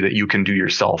upgradability that you can do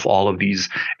yourself. All of these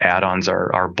add-ons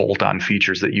are bolt-on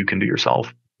features that you can do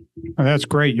yourself. Oh, that's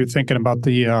great. You're thinking about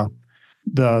the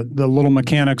little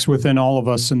mechanics within all of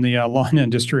us in the lawn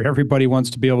industry. Everybody wants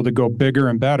to be able to go bigger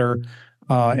and better,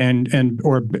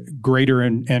 or greater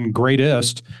and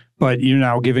greatest. But you're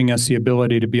now giving us the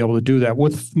ability to be able to do that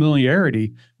with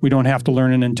familiarity. We don't have to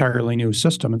learn an entirely new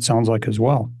system, it sounds like, as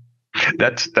well.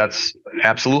 That's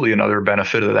absolutely another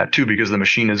benefit of that too, because the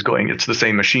machine is going, it's the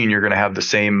same machine. You're going to have the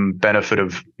same benefit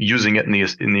of using it in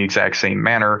the exact same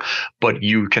manner, but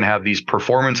you can have these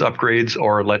performance upgrades,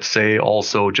 or let's say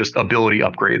also just ability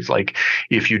upgrades. Like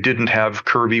if you didn't have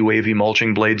curvy, wavy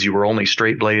mulching blades, you were only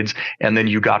straight blades, and then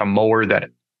you got a mower that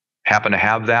happened to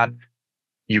have that,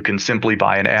 you can simply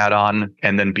buy an add-on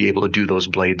and then be able to do those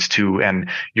blades too. And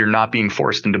you're not being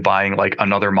forced into buying like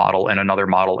another model and another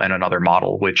model and another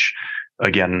model, which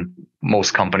again,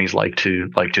 most companies like to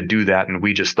do that. And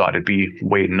we just thought it'd be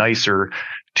way nicer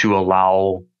to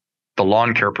allow the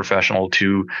lawn care professional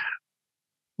to,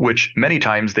 which many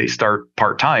times they start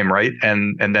part-time, right?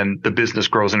 And then the business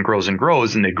grows and grows and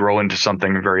grows, and they grow into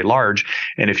something very large.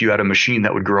 And if you had a machine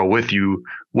that would grow with you,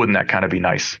 wouldn't that kind of be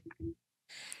nice?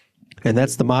 And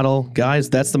that's the model, guys.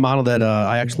 That's the model that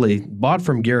I actually bought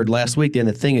from Gerd last week. And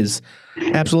the thing is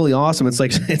absolutely awesome. It's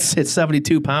like it's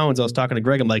 72 pounds. I was talking to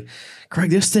Greg. I'm like, Greg,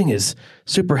 this thing is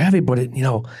super heavy, but it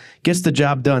gets the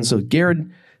job done. So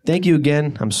Gerd, thank you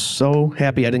again. I'm so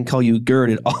happy I didn't call you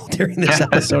Gerd at all during this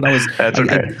episode. That's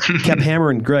okay. I kept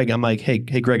hammering Greg. I'm like, hey,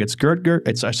 Greg, it's Gerd.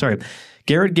 It's sorry.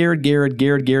 Gerd,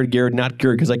 not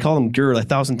Gerd, because I call him Gerd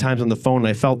 1,000 times on the phone, and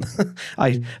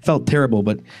I felt terrible.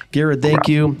 But Gerd, thank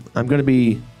you. I'm going to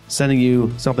be sending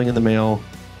you something in the mail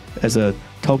as a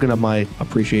token of my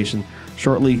appreciation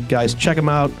shortly. Guys, check them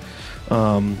out.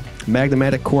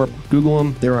 Magna-Matic Corp. Google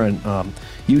them. They're on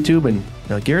YouTube.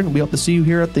 And Gerd, we hope to see you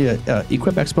here at the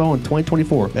Equip Expo in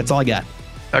 2024. That's all I got.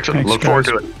 Excellent. Look forward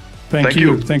to it. Thank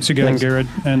you. Thanks again, Gerd.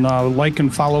 And like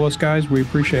and follow us, guys. We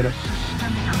appreciate it.